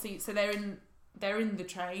then obviously, so they're in the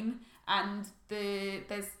train, and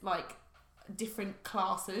there's like different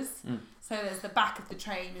classes. So there's the back of the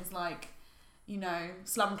train is like,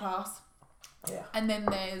 slum class. Yeah. And then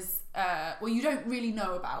there's you don't really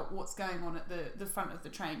know about what's going on at the front of the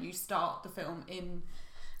train. You start the film in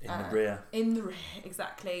the rear. In the rear,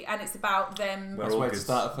 exactly. And it's about them. That's where to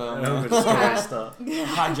start a film. Well, Yeah. good story start.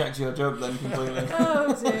 Hijacked your job then completely.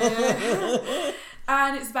 Oh dear.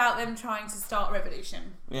 And it's about them trying to start a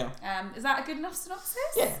revolution. Yeah. Is that a good enough synopsis?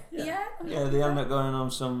 Yeah. Yeah. Yeah, they end up going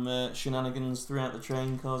on some shenanigans throughout the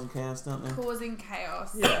train, causing chaos, don't they? Causing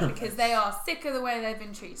chaos. Yeah. Because they are sick of the way they've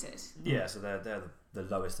been treated. Yeah, so they're the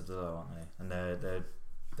lowest of the low, aren't they? And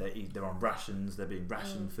they're on rations. They're being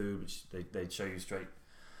rationed food, which they show you straight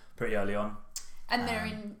pretty early on. And they're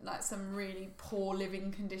in like some really poor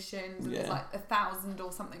living conditions. And Yeah. there's like 1,000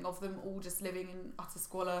 or something of them all just living in utter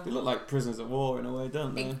squalor. They look like prisoners of war in a way,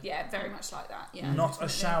 don't they? Yeah, very much like that. Yeah. Not a definitely.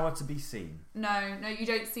 shower to be seen. No, you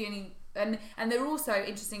don't see any, and they're also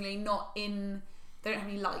interestingly not in. They don't have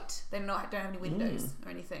any light. They don't have any windows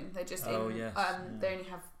or anything. They're just Oh, in. yes, They only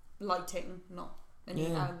have lighting, not any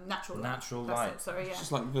Yeah. natural light. Natural That's light. it, sorry, yeah. It's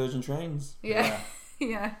just like Virgin Trains. Yeah,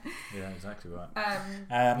 yeah. Yeah, exactly right.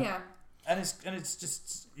 Yeah. And it's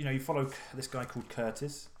just you follow this guy called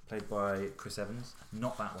Curtis, played by Chris Evans.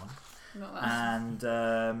 Not that one. Not that. And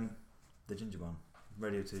the ginger one.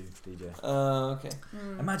 Radio 2 DJ. Okay.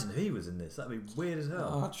 Imagine if he was in this. That'd be weird as hell.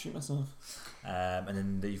 Oh, I'd shoot myself. And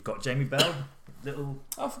then you've got Jamie Bell, little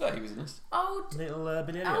I forgot he was in this. Billy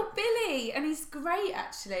Elliot. Oh, Billy, and he's great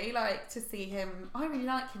actually. Like to see him, I really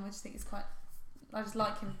like him. I just think he's quite. I just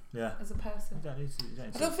like him as a person.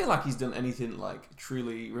 I don't feel like he's done anything like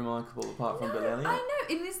truly remarkable apart from Billy Elliot. I know,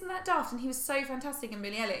 and isn't that daft? And he was so fantastic in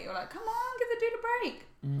Billy Elliot. You're like, come on, give the dude a break.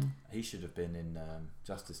 He should have been in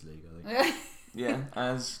Justice League, I think. Yeah,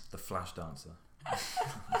 as the Flash dancer.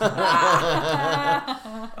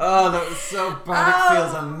 Oh, that was so bad. It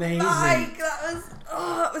feels amazing.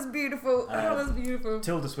 That was beautiful. That was beautiful.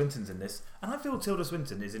 Tilda Swinton's in this, and I feel Tilda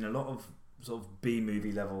Swinton is in a lot of sort of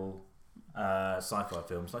B-movie level sci-fi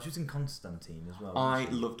films. Like she was in Constantine as well. I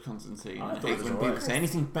loved Constantine. I I hate when people say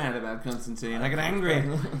anything bad about Constantine. I get angry. I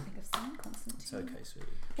think I've seen Constantine. It's okay, sweetie.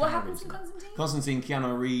 What Keanu happens Reeves in Constantine? Constantine,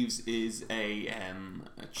 Keanu Reeves is a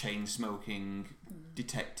chain-smoking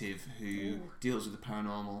detective who deals with the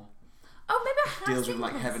paranormal. Oh, maybe I have Deals seen with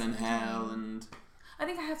like heaven and Constantine. hell, and I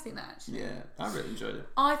think I have seen that actually. yeah, I really enjoyed it.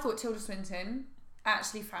 I thought Tilda Swinton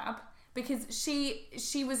actually fab because she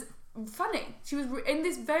was funny. She was in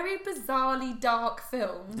this very bizarrely dark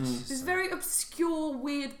film, this very obscure,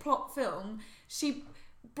 weird plot film. She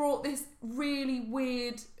brought this really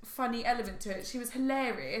weird, funny element to it. She was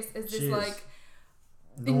hilarious as this like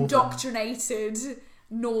indoctrinated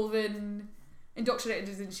northern. Indoctrinated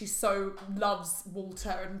as in she so loves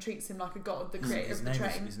Walter and treats him like a god, the creator of the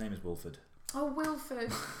train. His name is Wilford. Oh, Wilford.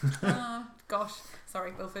 Oh, gosh.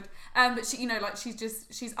 Sorry, Wilford. But she,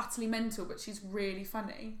 she's utterly mental, but she's really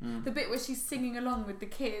funny. The bit where she's singing along with the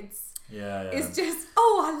kids is just,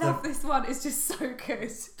 I love this one. It's just so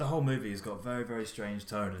good. The whole movie has got a very, very strange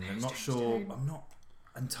tone, and I'm not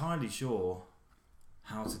entirely sure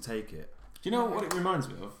how to take it. Do you know what it reminds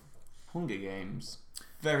me of? Hunger Games.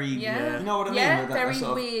 Very, you know what I mean? Yeah, With that very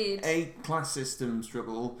sort of weird. A, class system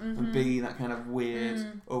struggle, and B, that kind of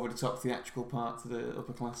weird, over-the-top theatrical part to the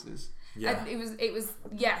upper classes. Yeah. And it was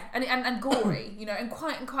and gory, and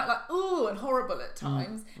quite like and horrible at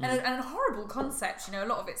times, and a horrible concept. A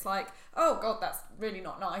lot of it's like, oh god, that's really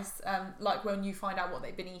not nice. Like when you find out what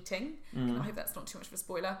they've been eating. I hope that's not too much of a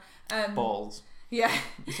spoiler. Balls. Yeah.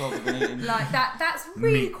 That's all they've been eating. Like that's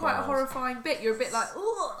really Meatballs. quite a horrifying bit. You're a bit like,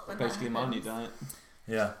 Basically, I'm on your diet.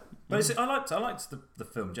 Yeah, but I liked the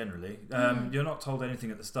film generally. You're not told anything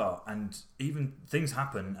at the start, and even things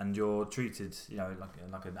happen, and you're treated,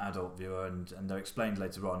 like an adult viewer, and they're explained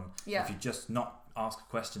later on. Yeah. If you just not ask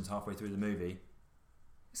questions halfway through the movie.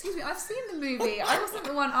 Excuse me, I've seen the movie. I wasn't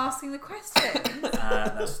the one asking the question.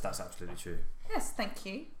 That's absolutely true. Yes, thank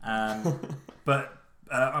you. But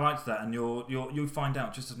I liked that, and you'll find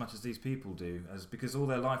out just as much as these people do, because all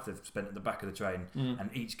their life they've spent at the back of the train, and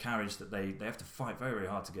each carriage that they have to fight very, very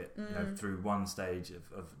hard to get through one stage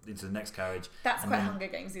of into the next carriage. That's quite Hunger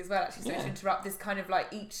Gamesy as well, actually. So to interrupt this kind of like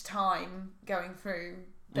each time going through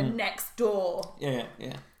the next door. Yeah.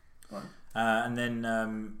 Go on. And then.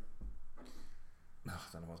 I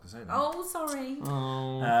don't know what I was going to say now. Oh, sorry.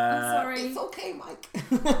 I'm sorry. It's okay, Mike.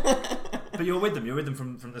 But you're with them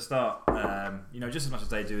from the start. Just as much as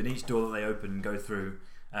they do, and each door that they open and go through,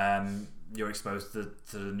 you're exposed to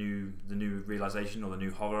the new realization or the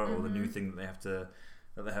new horror or the new thing that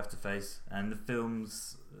they have to face. And the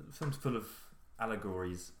film's full of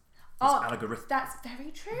allegories. Allegorithmic. That's very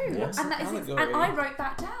true. Yes, and that is and I wrote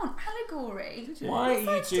that down. Allegory. Did you? Why Yes,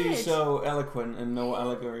 are I you two did. so eloquent and know what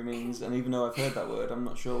allegory means? And even though I've heard that word, I'm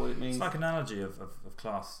not sure what it means. It's like an analogy of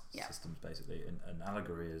class Yeah. systems, basically. An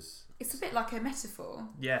allegory is... It's a bit like a metaphor.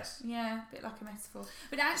 Yes. Yeah, a bit like a metaphor.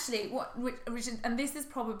 But actually, and this is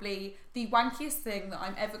probably the wankiest thing that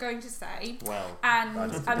I'm ever going to say. Well, And I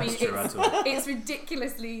don't think I mean, that's true at all. it's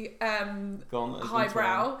ridiculously go on, let us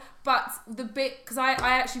highbrow. But the bit, because I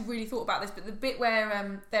actually really thought about this, but the bit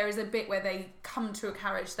where there is a bit where they come to a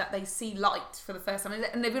carriage that they see light for the first time,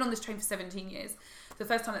 and they've been on this train for 17 years. The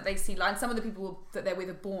first time that they see light, and some of the people that they're with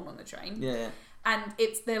are born on the train. Yeah. And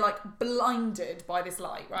they're like blinded by this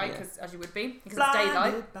light, right? Yeah. Because as you would be, because it's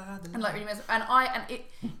daylight, and like really mesmerizing.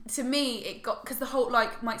 To me it got, because the whole,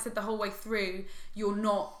 like Mike said, the whole way through you're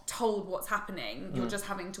not told what's happening. You're just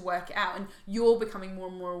having to work it out, and you're becoming more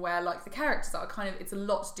and more aware. Like the characters are kind of, it's a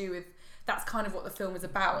lot to do with. That's kind of what the film is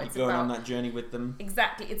about. It's going about on that journey with them.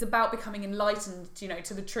 Exactly. It's about becoming enlightened,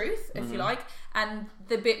 to the truth, if you like. And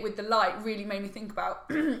the bit with the light really made me think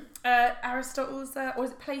about Aristotle's, or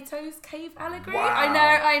is it Plato's cave allegory? Wow. I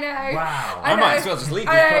know. Wow. I might as well just leave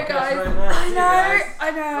this I know, podcast guys. right now.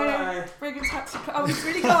 I know. Bye. Bring a taxi. Oh, he's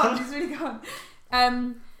really gone.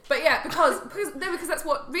 But yeah, because that's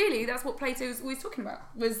what Plato was always talking about,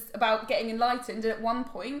 was about getting enlightened. And at one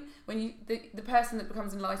point, when the person that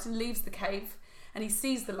becomes enlightened leaves the cave and he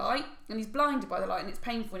sees the light and he's blinded by the light and it's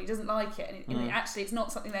painful and he doesn't like it and actually it's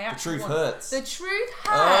not something they actually want. The truth hurts. The truth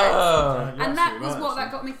hurts. Oh. And that was what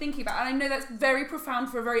that got me thinking about. And I know that's very profound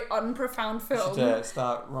for a very unprofound film. You should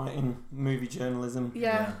start writing movie journalism.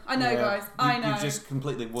 Yeah. I know, guys. I know. You've just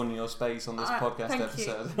completely won your space on this podcast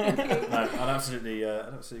episode. Thank you. No, I'd absolutely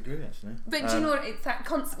agree, actually. But do you know what? It's that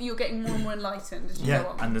constantly you're getting more and more enlightened as you go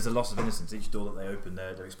on. And there's a loss of innocence. Each door that they open,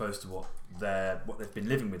 they're exposed to what they've been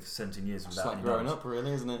living with for 17 years without it's like any growing knowledge. up,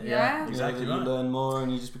 really, isn't it? Yeah. Exactly. You learn more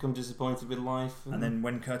and you just become disappointed with life. And then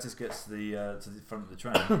when Curtis gets to the front of the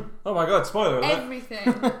train, oh my god! Spoiler alert! Everything.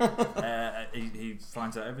 he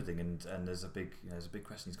finds out everything, and there's a big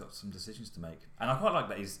question. He's got some decisions to make, and I quite like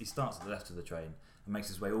that. He starts at the left of the train and makes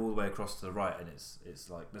his way all the way across to the right, and it's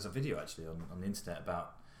like there's a video actually on the internet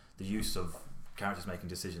about the use of characters making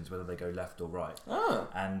decisions whether they go left or right. Oh.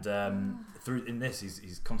 And through in this,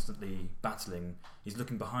 he's constantly battling. He's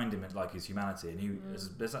looking behind him at like his humanity, and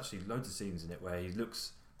there's actually loads of scenes in it where he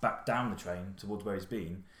looks back down the train towards where he's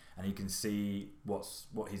been, and he can see what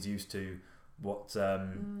he's used to, what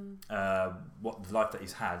the life that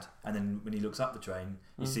he's had, and then when he looks up the train,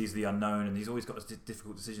 he sees the unknown, and he's always got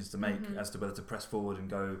difficult decisions to make as to whether to press forward and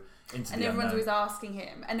go into the unknown. And everyone's always asking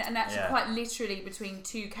him, and actually quite literally between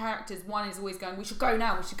two characters, one is always going, "We should go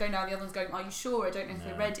now. The other one's going, "Are you sure? I don't know if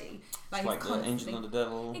you're ready." Like the angel and the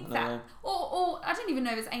devil. Exactly. Or I don't even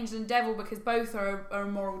know if it's angel and devil because both are a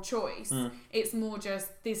moral choice. It's more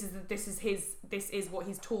just this is what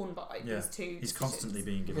he's torn by. Yeah. These two. He's decisions. constantly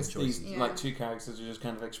being given choices. These like two characters are just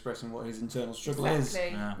kind of expressing what his internal struggle is,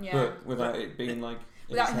 but without it being like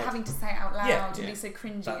without him having to say it out loud and be so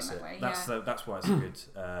cringy that's in that it. way. That's why it's a good.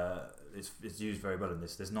 It's used very well in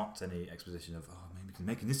this. There's not any exposition of maybe he's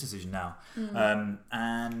making this decision now,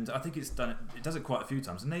 and I think it's done. It does it quite a few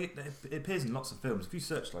times, and it appears in lots of films. If you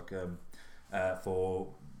search for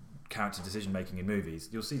character decision making in movies,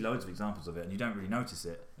 you'll see loads of examples of it, and you don't really notice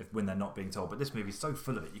it when they're not being told. But this movie's so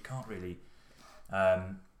full of it, you can't really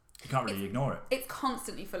ignore it. It's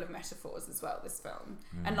constantly full of metaphors as well. This film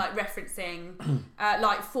and like referencing,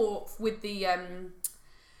 with the.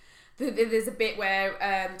 There's a bit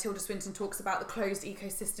where Tilda Swinton talks about the closed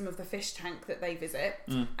ecosystem of the fish tank that they visit,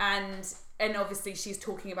 and obviously she's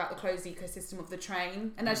talking about the closed ecosystem of the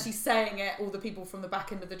train. And as she's saying it, all the people from the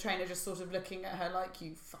back end of the train are just sort of looking at her like,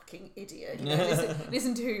 "You fucking idiot! You know,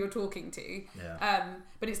 listen to who you're talking to." Yeah.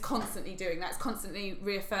 But it's constantly doing that. It's constantly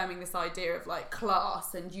reaffirming this idea of like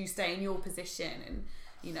class and you stay in your position and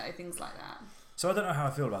things like that. So I don't know how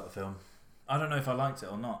I feel about the film. I don't know if I liked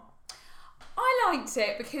it or not. I liked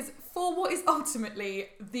it because for what is ultimately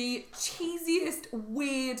the cheesiest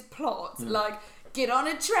weird plot, like get on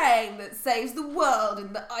a train that saves the world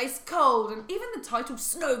in the ice cold, and even the title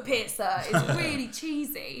Snowpiercer is really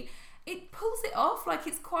cheesy. It pulls it off, like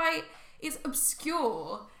it's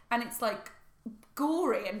obscure and it's like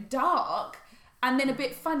gory and dark and then a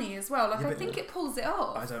bit funny as well. Like I think it pulls it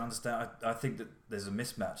off. I don't understand. I think that there's a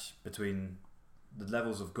mismatch between the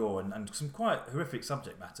levels of gore and some quite horrific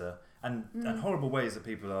subject matter and horrible ways that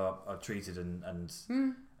people are treated and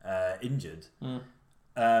injured.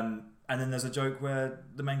 And then there's a joke where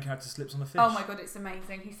the main character slips on a fish. Oh my god, it's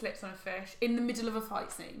amazing. He slips on a fish in the middle of a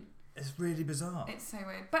fight scene. It's really bizarre. It's so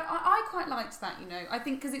weird. But I quite liked that, I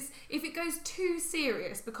think because if it goes too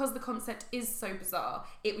serious, because the concept is so bizarre,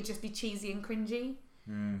 it would just be cheesy and cringy.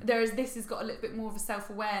 Whereas this has got a little bit more of a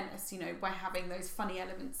self-awareness, by having those funny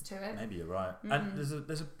elements to it. Maybe you're right. And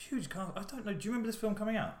there's a huge cast. I don't know. Do you remember this film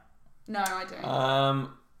coming out? No, I don't.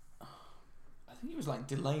 I think it was like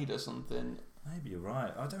delayed or something. Maybe you're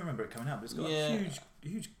right. I don't remember it coming out, but it's got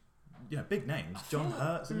huge, big names. John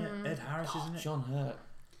Hurt's in it. Ed Harris is in it. John Hurt.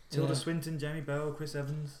 Tilda Swinton, Jamie Bell, Chris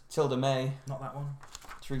Evans. Tilda May. Not that one.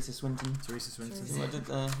 Teresa Swinton. I did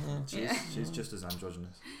there. She's just as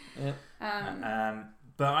androgynous. Yeah.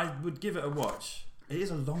 But I would give it a watch. It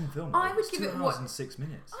is a long film. I would give it a watch. 2 hours and 6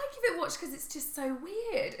 minutes. I'd give it a watch because it's just so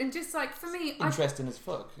weird and just like for me, interesting as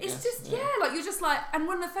fuck. It's just like you're just like. And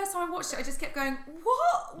when the first time I watched it, I just kept going,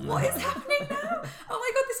 "What is happening now? Oh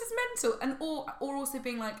my god, this is mental!" And or also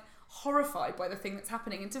being like horrified by the thing that's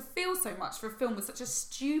happening, and to feel so much for a film with such a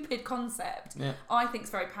stupid concept, I think is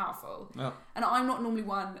very powerful. Yeah. And I'm not normally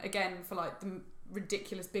one again for like the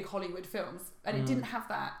ridiculous big Hollywood films, and it didn't have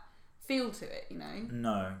that feel to it,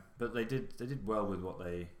 No, but they did well with what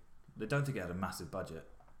they don't think it had a massive budget.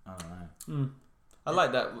 I don't know. I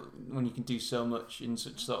like that when you can do so much in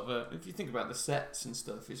such sort of a. If you think about the sets and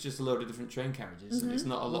stuff, it's just a load of different train carriages, and it's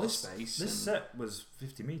not a lot of space. This set was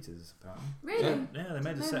 50 metres, apparently. Really? Yeah, they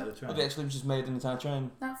made a set of the train. Well, they actually just made an entire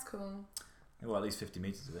train. That's cool. Well, at least 50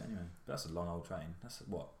 metres of it, anyway. But that's a long old train. That's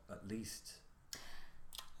what? At least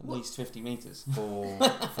 50 metres. four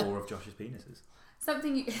of Josh's penises.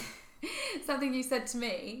 Something you said to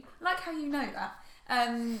me, like how you know that,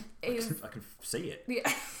 is I can see it.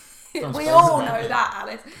 yeah. We all know that,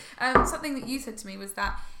 Alice. Something that you said to me was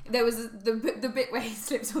that there was the bit where he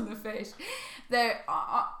slips on the fish. There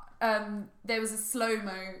was a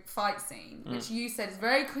slow-mo fight scene, which you said is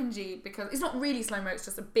very cringy because it's not really slow-mo, it's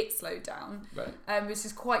just a bit slowed down. Right. Which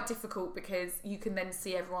is quite difficult because you can then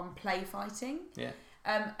see everyone play fighting. Yeah.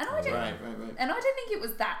 And I don't, Right. and I don't think it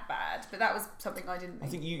was that bad, but that was something I didn't think. I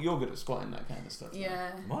think you're good at spotting that kind of stuff. Yeah.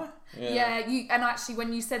 What? Yeah. You and actually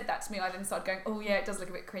when you said that to me, I then started going, oh yeah, it does look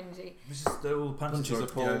a bit cringy. It's just all the punches Punches are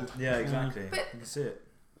pulled. Yeah, exactly. But- you can see it.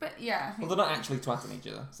 But yeah. Well, they're not actually twatting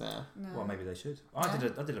each other, so. No. Well, maybe they should.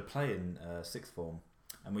 Yeah. I did a play in sixth form,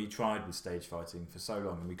 and we tried with stage fighting for so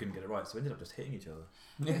long, and we couldn't get it right, so we ended up just hitting each other.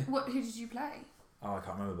 Yeah. Who did you play? Oh, I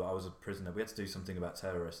can't remember, but I was a prisoner. We had to do something about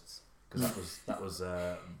terrorists because that was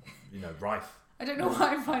rife. I don't know why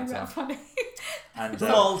I'm finding that funny. And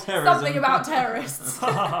Lol, terrorism. Something about terrorists.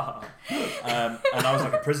 and I was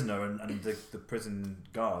like a prisoner, and the prison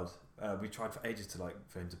guard. We tried for ages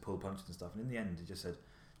for him to pull punches and stuff, and in the end, he just said,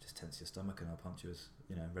 "Just tense your stomach, and I'll punch you as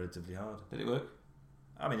relatively hard." Did it work?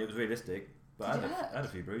 I mean, it was realistic, but Did I it hurt? had a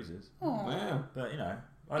few bruises. Oh. Wow. But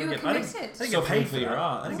I You didn't were get committed. I didn't get Suffering paid for for your that.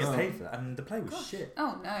 art. I didn't get Oh. paid for that, and the play was Gosh. shit.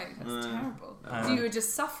 Oh no, that's terrible. So you were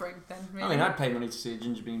just suffering then, really? I mean, I'd pay money to see a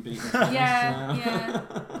ginger being beaten.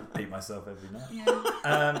 yeah. Beat myself every night.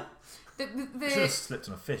 Yeah. I should have slipped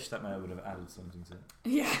on a fish. That would have added something to it.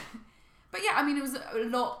 Yeah. But yeah, I mean, it was a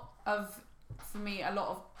lot of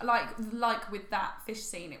like with that fish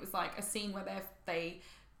scene, it was like a scene where they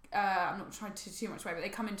I'm not trying to too much away, but they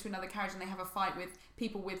come into another carriage and they have a fight with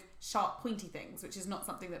people with sharp, pointy things, which is not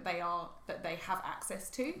something that they have access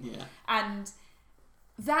to. Yeah. And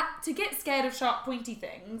that to get scared of sharp, pointy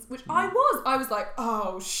things, which I was like,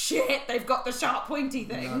 oh shit, they've got the sharp, pointy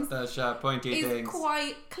things. Not the sharp, pointy It's things.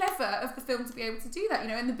 quite clever of the film to be able to do that,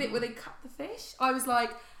 and the bit where they cut the fish, I was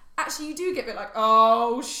like, actually, you do get a bit like,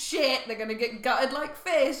 oh shit, they're gonna get gutted like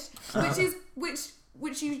fish,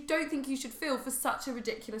 which you don't think you should feel for such a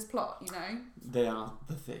ridiculous plot, They are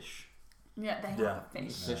the fish. Yeah, they Yeah. are the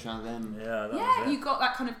fish. Fish are them. Yeah, that Yeah, was it. you got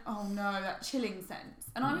that kind of that chilling sense,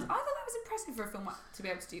 and I thought that was impressive for a film to be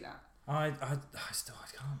able to do that. I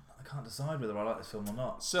can't decide whether I like this film or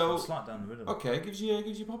not. So- I'm slight down the middle. Okay, gives you a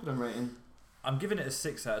Poppadom rating. I'm giving it a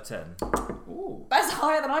 6 out of 10. Ooh. That's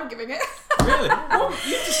higher than I'm giving it. Really? Well,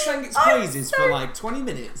 you just sang its I'm praises so- for like 20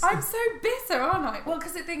 minutes. I'm so bitter, aren't I? Well,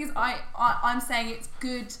 because the thing is, I'm saying it's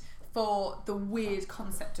good for the weird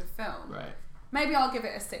concept of film. Right. Maybe I'll give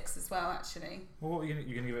it a 6 as well, actually. Well, what are you going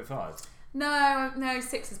to give it 5? No,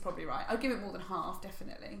 6 is probably right. I'll give it more than half,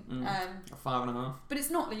 definitely. A 5.5. But it's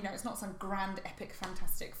not, it's not some grand, epic,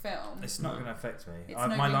 fantastic film. It's not going to affect me. It's no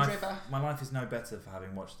my Wind life, River. my life is no better for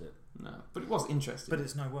having watched it. No, but it was interesting. But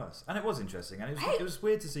it's no worse. And it was interesting. And Hey. it was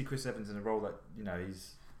weird to see Chris Evans in a role that,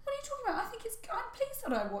 he's... What are you talking about? I'm pleased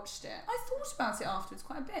that I watched it. I thought about it afterwards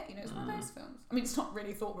quite a bit. It's one of those films. I mean, it's not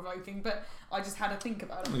really thought provoking, but I just had to think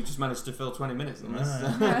about it. We just managed to fill 20 minutes on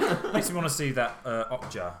this. Makes me want to see that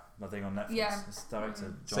Okja, the thing on Netflix. Yeah. It's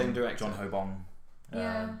director, Same director. John Hobon.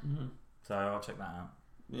 Yeah. So I'll check that out.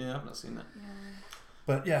 Yeah, I've not seen that. Yeah.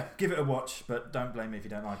 But yeah, give it a watch, but don't blame me if you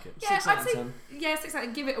don't like it. Yeah, 6 out I'd of say 10. 6 out of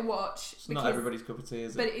 10. Give it a watch. It's not everybody's cup of tea,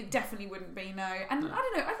 is But it? it definitely wouldn't be, no. And I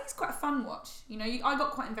don't know, I think it's quite a fun watch. I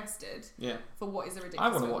got quite invested Yeah. for what is a ridiculous I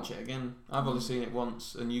want to film. watch it again. I've only seen it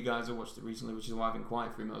once, and you guys have watched it recently, which is why I've been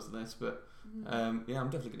quiet through most of this. But yeah, I'm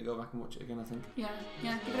definitely going to go back and watch it again, I think. Yeah,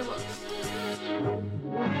 give it a watch.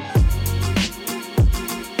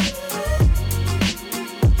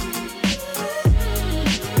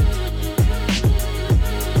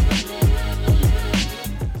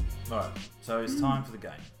 Right, so it's time for the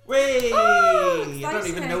game. Whee! Oh, I don't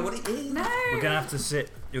even know what it is. No. You're gonna have to sit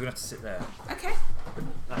there. Okay.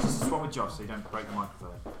 That's just swap with Josh so you don't break the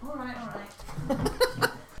microphone. Alright.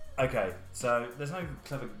 Okay, so there's no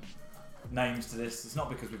clever names to this. It's not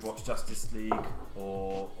because we've watched Justice League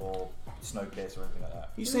or Snowpiercer or anything like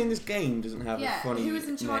that. You saying this game doesn't have a funny who was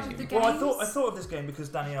in charge name? of the game? Well, I thought of this game because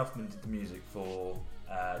Danny Elfman did the music for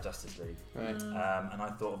Justice League, Right. and I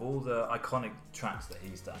thought of all the iconic tracks that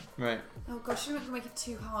he's done. Right. Oh gosh, you're not going to make it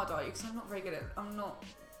too hard, are you? Because I'm not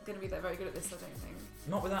going to be that very good at this, I don't think.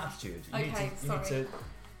 Not with attitude. You Okay, need to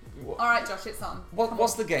All right, Josh, it's on.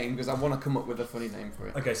 What's the game? Because I want to come up with a funny name for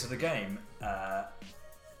it. Okay, so the game.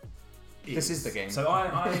 This is the game. So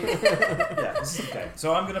yeah, this is the game.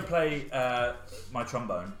 So I'm going to play my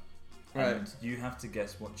trombone, and you have to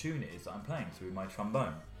guess what tune it is that I'm playing through my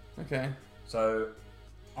trombone. Okay. So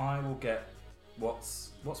I will get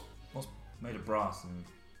what's made of brass and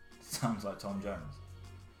sounds like Tom Jones.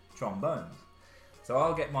 Trombones. So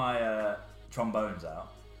I'll get my trombones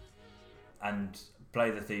out and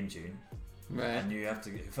play the theme tune, and you have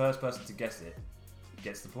to. The first person to guess it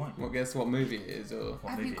gets the point. Well, guess what movie it is, or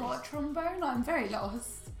have you got a trombone? I'm very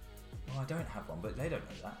lost. Well, I don't have one, but they don't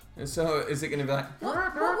know that. So is it going to be like? Why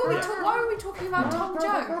are we talking about Tom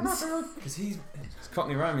Jones? Because it's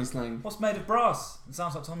Cockney rhyming slang. What's made of brass? It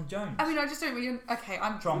sounds like Tom Jones. I mean, I just don't really. Okay,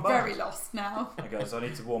 I'm Trombone. very lost now. Okay, so I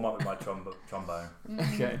need to warm up with my trombone.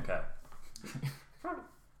 Okay. Okay.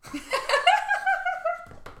 Okay,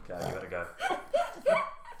 I'll give it a go.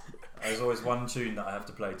 There's always one tune that I have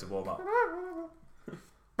to play to warm up.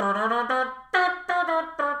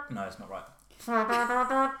 No, it's not right.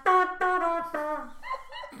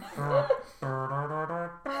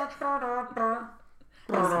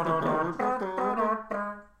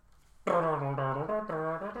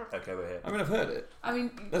 Okay, we're here. I mean, I've heard it. I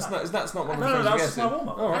mean, that's not one of the No, things that I'm was just my guessing. warm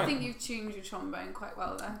up. Oh, right. I think you've tuned your trombone quite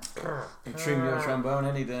well there. You tune your trombone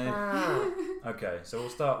any day. Okay, so we'll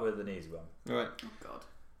start with an easy one. Right. Oh God.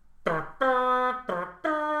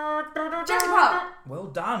 Jurassic Park. Well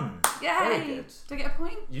done. Yay! Very good. Do I get a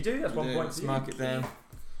point? You do. That's 1 point. Let's mark it down.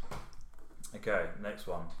 Okay, next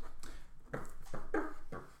one.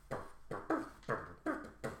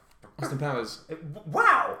 Austin Powers.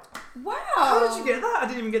 Wow! Wow! How did you get that? I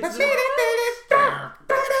didn't even get to do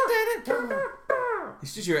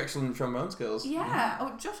It's just your excellent trombone skills. Yeah.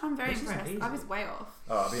 Oh, Josh, I'm very This is impressed. easy. I was way off.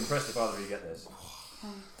 Oh, I'll be impressed if either of you get this.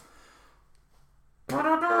 I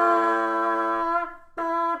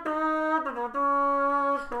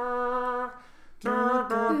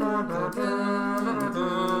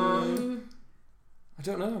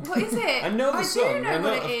don't know. What is it? I know the song. do know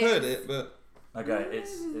what it I've is. heard it, but Okay,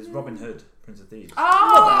 it's Robin Hood, Prince of Thieves. Oh,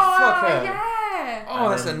 Motherfucker. yeah. oh,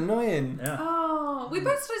 that's then- annoying. Yeah. Oh, we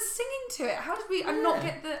both started singing to it. How did we not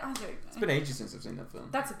get the? I don't know. It's been ages since I've seen that film.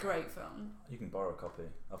 That's a great film. You can borrow a copy.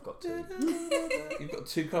 I've got 2. You've got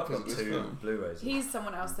 2 copies I've of got this 2 film. Blu-rays. He's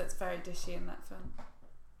someone else that's very dishy in that film.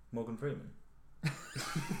 Morgan Freeman.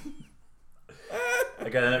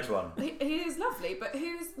 Okay, the next one. He is lovely, but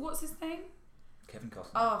what's his name? Kevin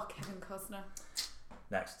Costner. Oh, Kevin Costner.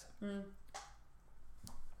 Next.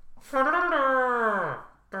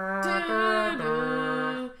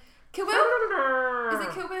 Kill Bill? Is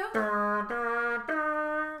it Kill Bill?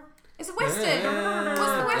 It's a western.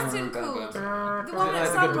 What's the western called? The one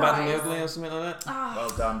that's The Good, the Bad and the Sunrise. Ugly or something like that? Oh. Well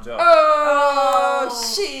done, Josh. Oh,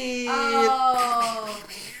 shit! Oh.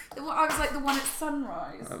 I was like the one at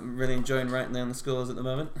Sunrise. I'm really enjoying writing down the scores at the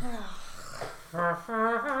moment. Harry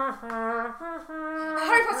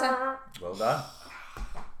Potter. Well done.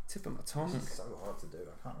 Tip of my tongue. It's so hard to do.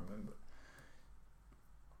 I can't remember.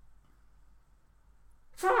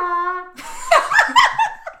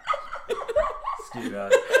 Excuse me.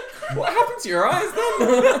 What happened to your eyes then?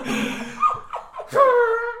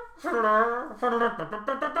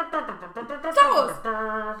 Star Wars.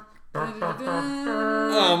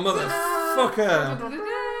 Oh, motherfucker.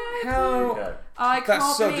 How? Okay. I can't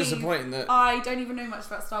That's so believe disappointing that. I don't even know much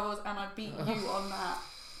about Star Wars, and I beat you on that.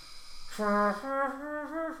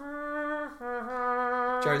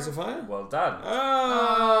 Chariots of Fire? Well done.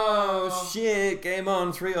 Oh, Oh. shit. Game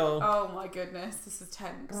on. 3-all. Oh my goodness, this is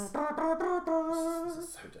tense. This is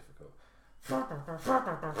so difficult.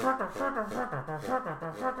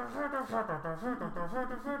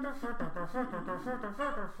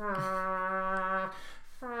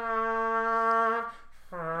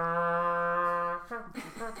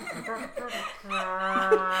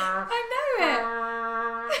 I know it.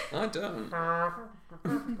 I don't.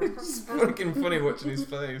 It's fucking funny watching his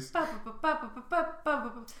face.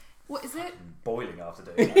 What is it? Boiling after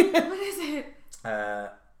doing that. What is it?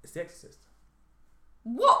 It's The Exorcist.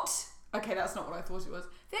 What? Okay, that's not what I thought it was.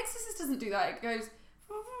 The Exorcist doesn't do that. It goes.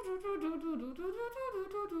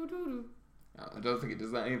 I don't think it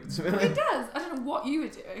does that either. It does. I don't know what you were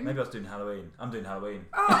doing. Maybe I was doing Halloween. I'm doing Halloween.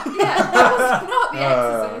 Oh, yeah, that was not The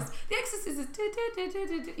Exorcist. The Exorcist is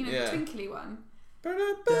you know, Yeah. the twinkly one. Dun,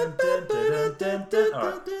 dun, dun, dun, dun, dun.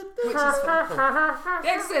 Alright. Which is fun. The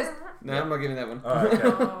Exorcist. No, I'm not giving that one. Alright, okay.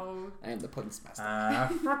 Oh. I am the puns master.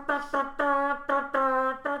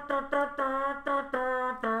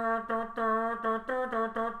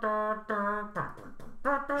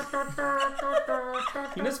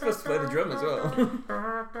 You're not supposed to play the drum as well.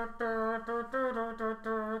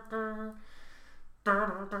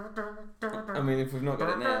 I mean, if we've not got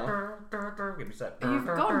it now. Give me a sec. You've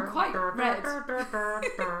gone quite red.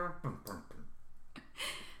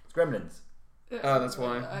 It's Gremlins. Oh, that's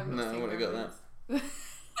why. I've not No, I seen wouldn't have got Gremlins. that.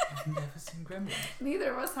 I've never seen Gremlins.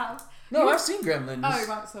 Neither of us have. No, I've seen Gremlins. Oh,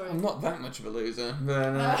 right, sorry. I'm not that much of a loser.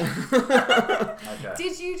 But, Okay.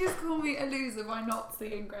 Did you just call me a loser by not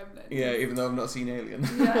seeing Gremlins? yeah, even though I've not seen Alien.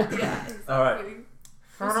 Yeah, exactly. All right.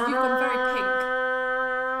 Also, you've gone very pink.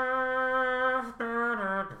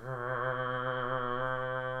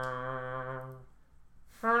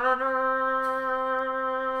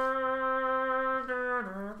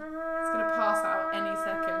 It's going to pass out any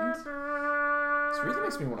second. This really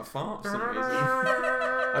makes me want to fart for some reason.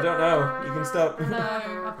 I don't know. You can stop. No,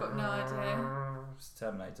 I've got no idea. It's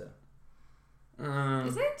Terminator.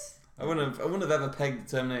 Is it? I wouldn't have ever pegged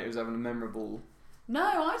the Terminator as having a memorable No,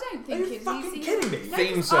 I don't think Are you it's fucking easy. kidding me? No,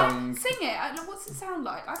 Theme 'cause song. Sing it. What's it sound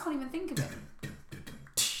like? I can't even think of it.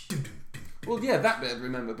 Well, yeah, that bit I'd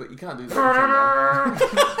remember, but you can't do that.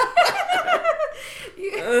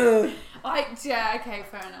 Yeah, okay,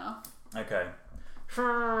 fair enough. Okay.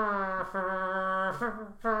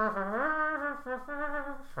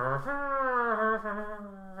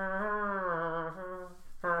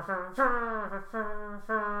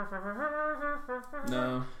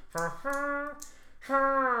 No.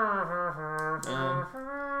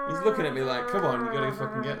 He's looking at me like, come on, you gotta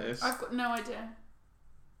fucking get this. I've got no idea.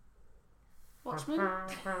 Watchmen?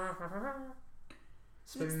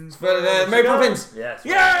 Spoons. But, Mary Poppins! Yes.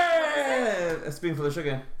 Yeah! A spoonful of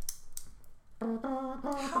sugar. Because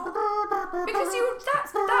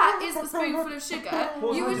that is a spoonful of sugar.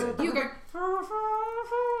 You go.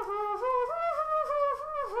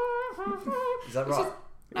 Is that right?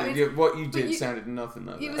 No, Yeah, what you but did you- sounded nothing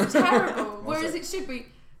like It that. was terrible. Was Whereas it? it should be.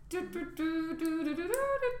 Well,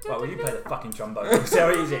 will you play the fucking trombone? See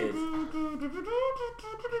how easy it is.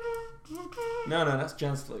 No, that's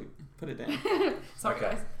jazz flute. Put it down. Sorry,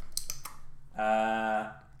 Okay. guys.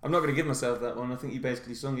 I'm not going to give myself that one. I think you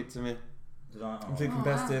basically sung it to me. Did I? I'm too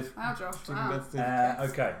competitive. Wow, Josh. Too Wow. competitive.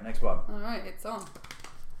 Okay, next one. Alright, it's on.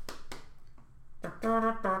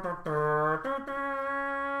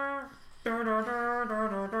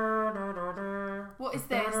 What is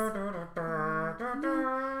this?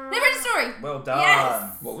 Neverending Story! Well done.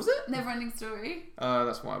 Yes! What was it? Neverending Story.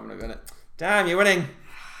 That's why I wouldn't have got it. Damn, you're winning.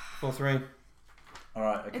 4-3. All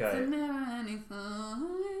right. It's a Okay. never-ending story.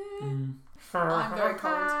 Mm. I'm very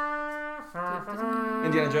cold.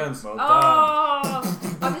 Indiana Jones. Well done.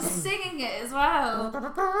 Oh! I was singing it as well.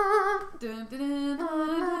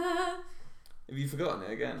 Have you forgotten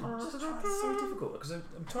it again? It's so difficult because I'm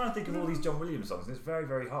trying to think of all these John Williams songs and it's very,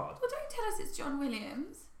 very hard. Well, don't tell us it's John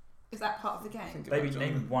Williams. Is that part of the game? Think about Maybe John.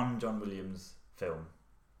 name one John Williams film.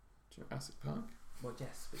 Jurassic Park. Well,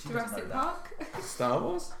 yes, but she doesn't Jurassic know that. Park? Star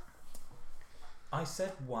Wars. I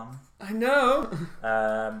said one. I know.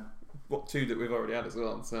 Um, What, 2 that we've already had as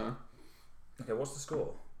well. So okay, what's the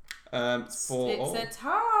score? it's 4-all. It's a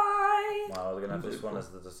tie. Well, we're gonna have this one as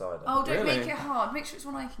the decider. Oh, don't Really? make it hard. Make sure it's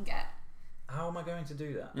one I can get. How am I going to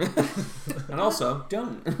do that? And also,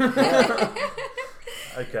 don't.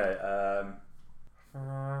 Okay.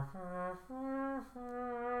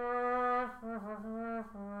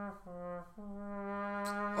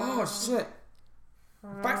 Oh shit!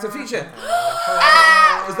 Back to the Future.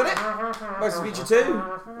 Is that it? Back to the Future 2?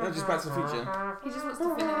 No, just Back to the Future. He just wants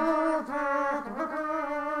to finish.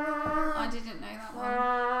 I didn't know that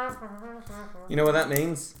one. You know what that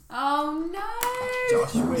means? Oh no!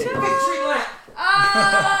 Josh wins.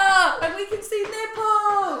 Ah! And we can see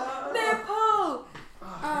nipple! Nipple!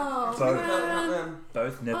 Oh, So- man.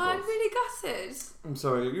 Both nipples. I'm really gutted. I'm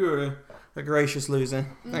sorry, you were a gracious loser,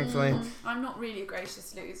 thankfully. I'm not really a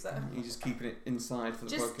gracious loser. You're just keeping it inside for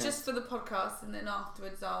the podcast. Just for the podcast, and then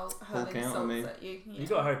afterwards I'll hurl Hulk out on insults me. at you. Yeah. You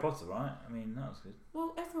got Harry Potter, right? I mean, that was good.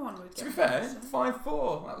 Well, everyone would To get be fair, Harry Potter.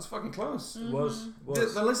 5-4. That was fucking close. It was.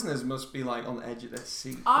 The listeners must be like on the edge of their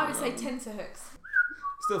seat. I would say tenterhooks.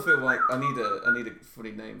 Still feel like I need a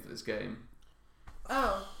funny name for this game.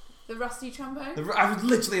 Oh, the rusty trombone? I was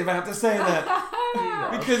literally about to say that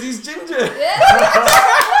because he's ginger.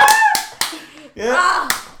 Yeah. Ah,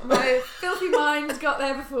 my filthy mind got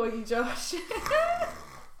there before you, Josh.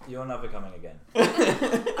 You're never coming again.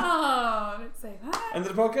 Oh, don't say that. End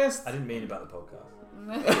of the podcast. I didn't mean about the podcast.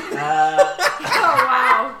 Oh,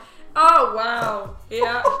 wow. Oh, wow.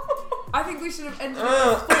 Yeah. I think we should have ended it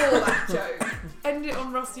before that joke. End it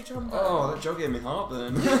on rusty trombone. Oh, that joke gave me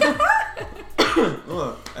heartburn.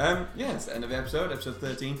 Yeah, it's the end of the episode. episode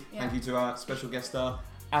 13. Yeah. Thank you to our special guest star,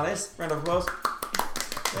 Alice. Round of applause.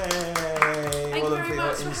 Yay! Thank you very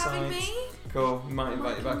much for having me. Cool. We might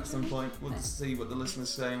invite you back at some point. We'll just see what the listeners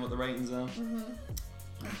say and what the ratings are.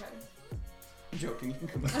 Okay. I'm joking. You can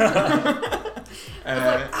come back. I was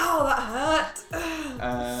like, ow, that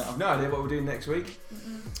hurt. I've no idea what we're doing next week.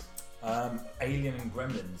 Alien and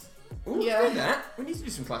Gremlins. Ooh, Yeah. do that. We need to do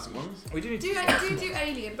some classic ones. We do need do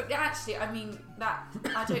Alien, but actually, I mean that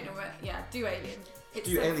I don't know where. Yeah, do Alien. It's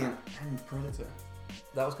Do so Alien fun. and Predator.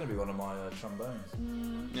 That was going to be one of my trombones.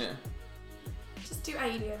 Yeah. Just do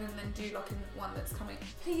Alien and then do like one that's coming.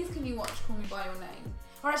 Please, can you watch Call Me by Your Name?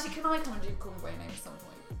 Or actually, can I come and do Call Me by Your Name at some point?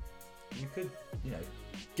 You could,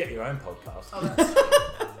 get your own podcast. Oh, that's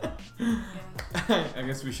true. Yeah. I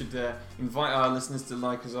guess we should invite our listeners to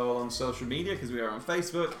like us all on social media because we are on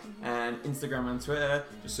Facebook and Instagram and Twitter.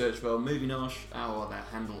 Just search for Movie Nosh or their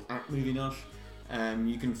handle @MovieNosh.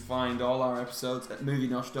 You can find all our episodes at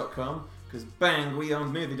movienosh.com because bang, we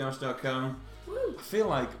own movienosh.com. Woo. I feel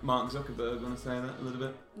like Mark Zuckerberg want to say that a little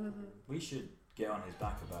bit. We should get on his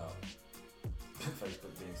back about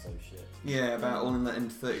Facebook being so shit. Yeah, about only letting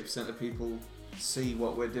 30% of people see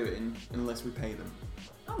what we're doing unless we pay them.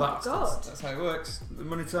 Oh Bastards. my god. That's how it works. The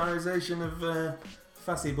monetarisation of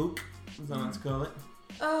Facebook, as I like to call it.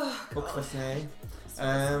 Oh, Book God. for say.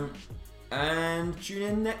 And tune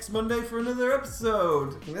in next Monday for another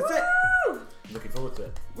episode. I think that's it. Looking forward to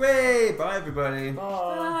it. Way, bye everybody.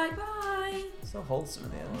 Bye. Bye bye. So wholesome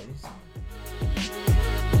in the end. Bye.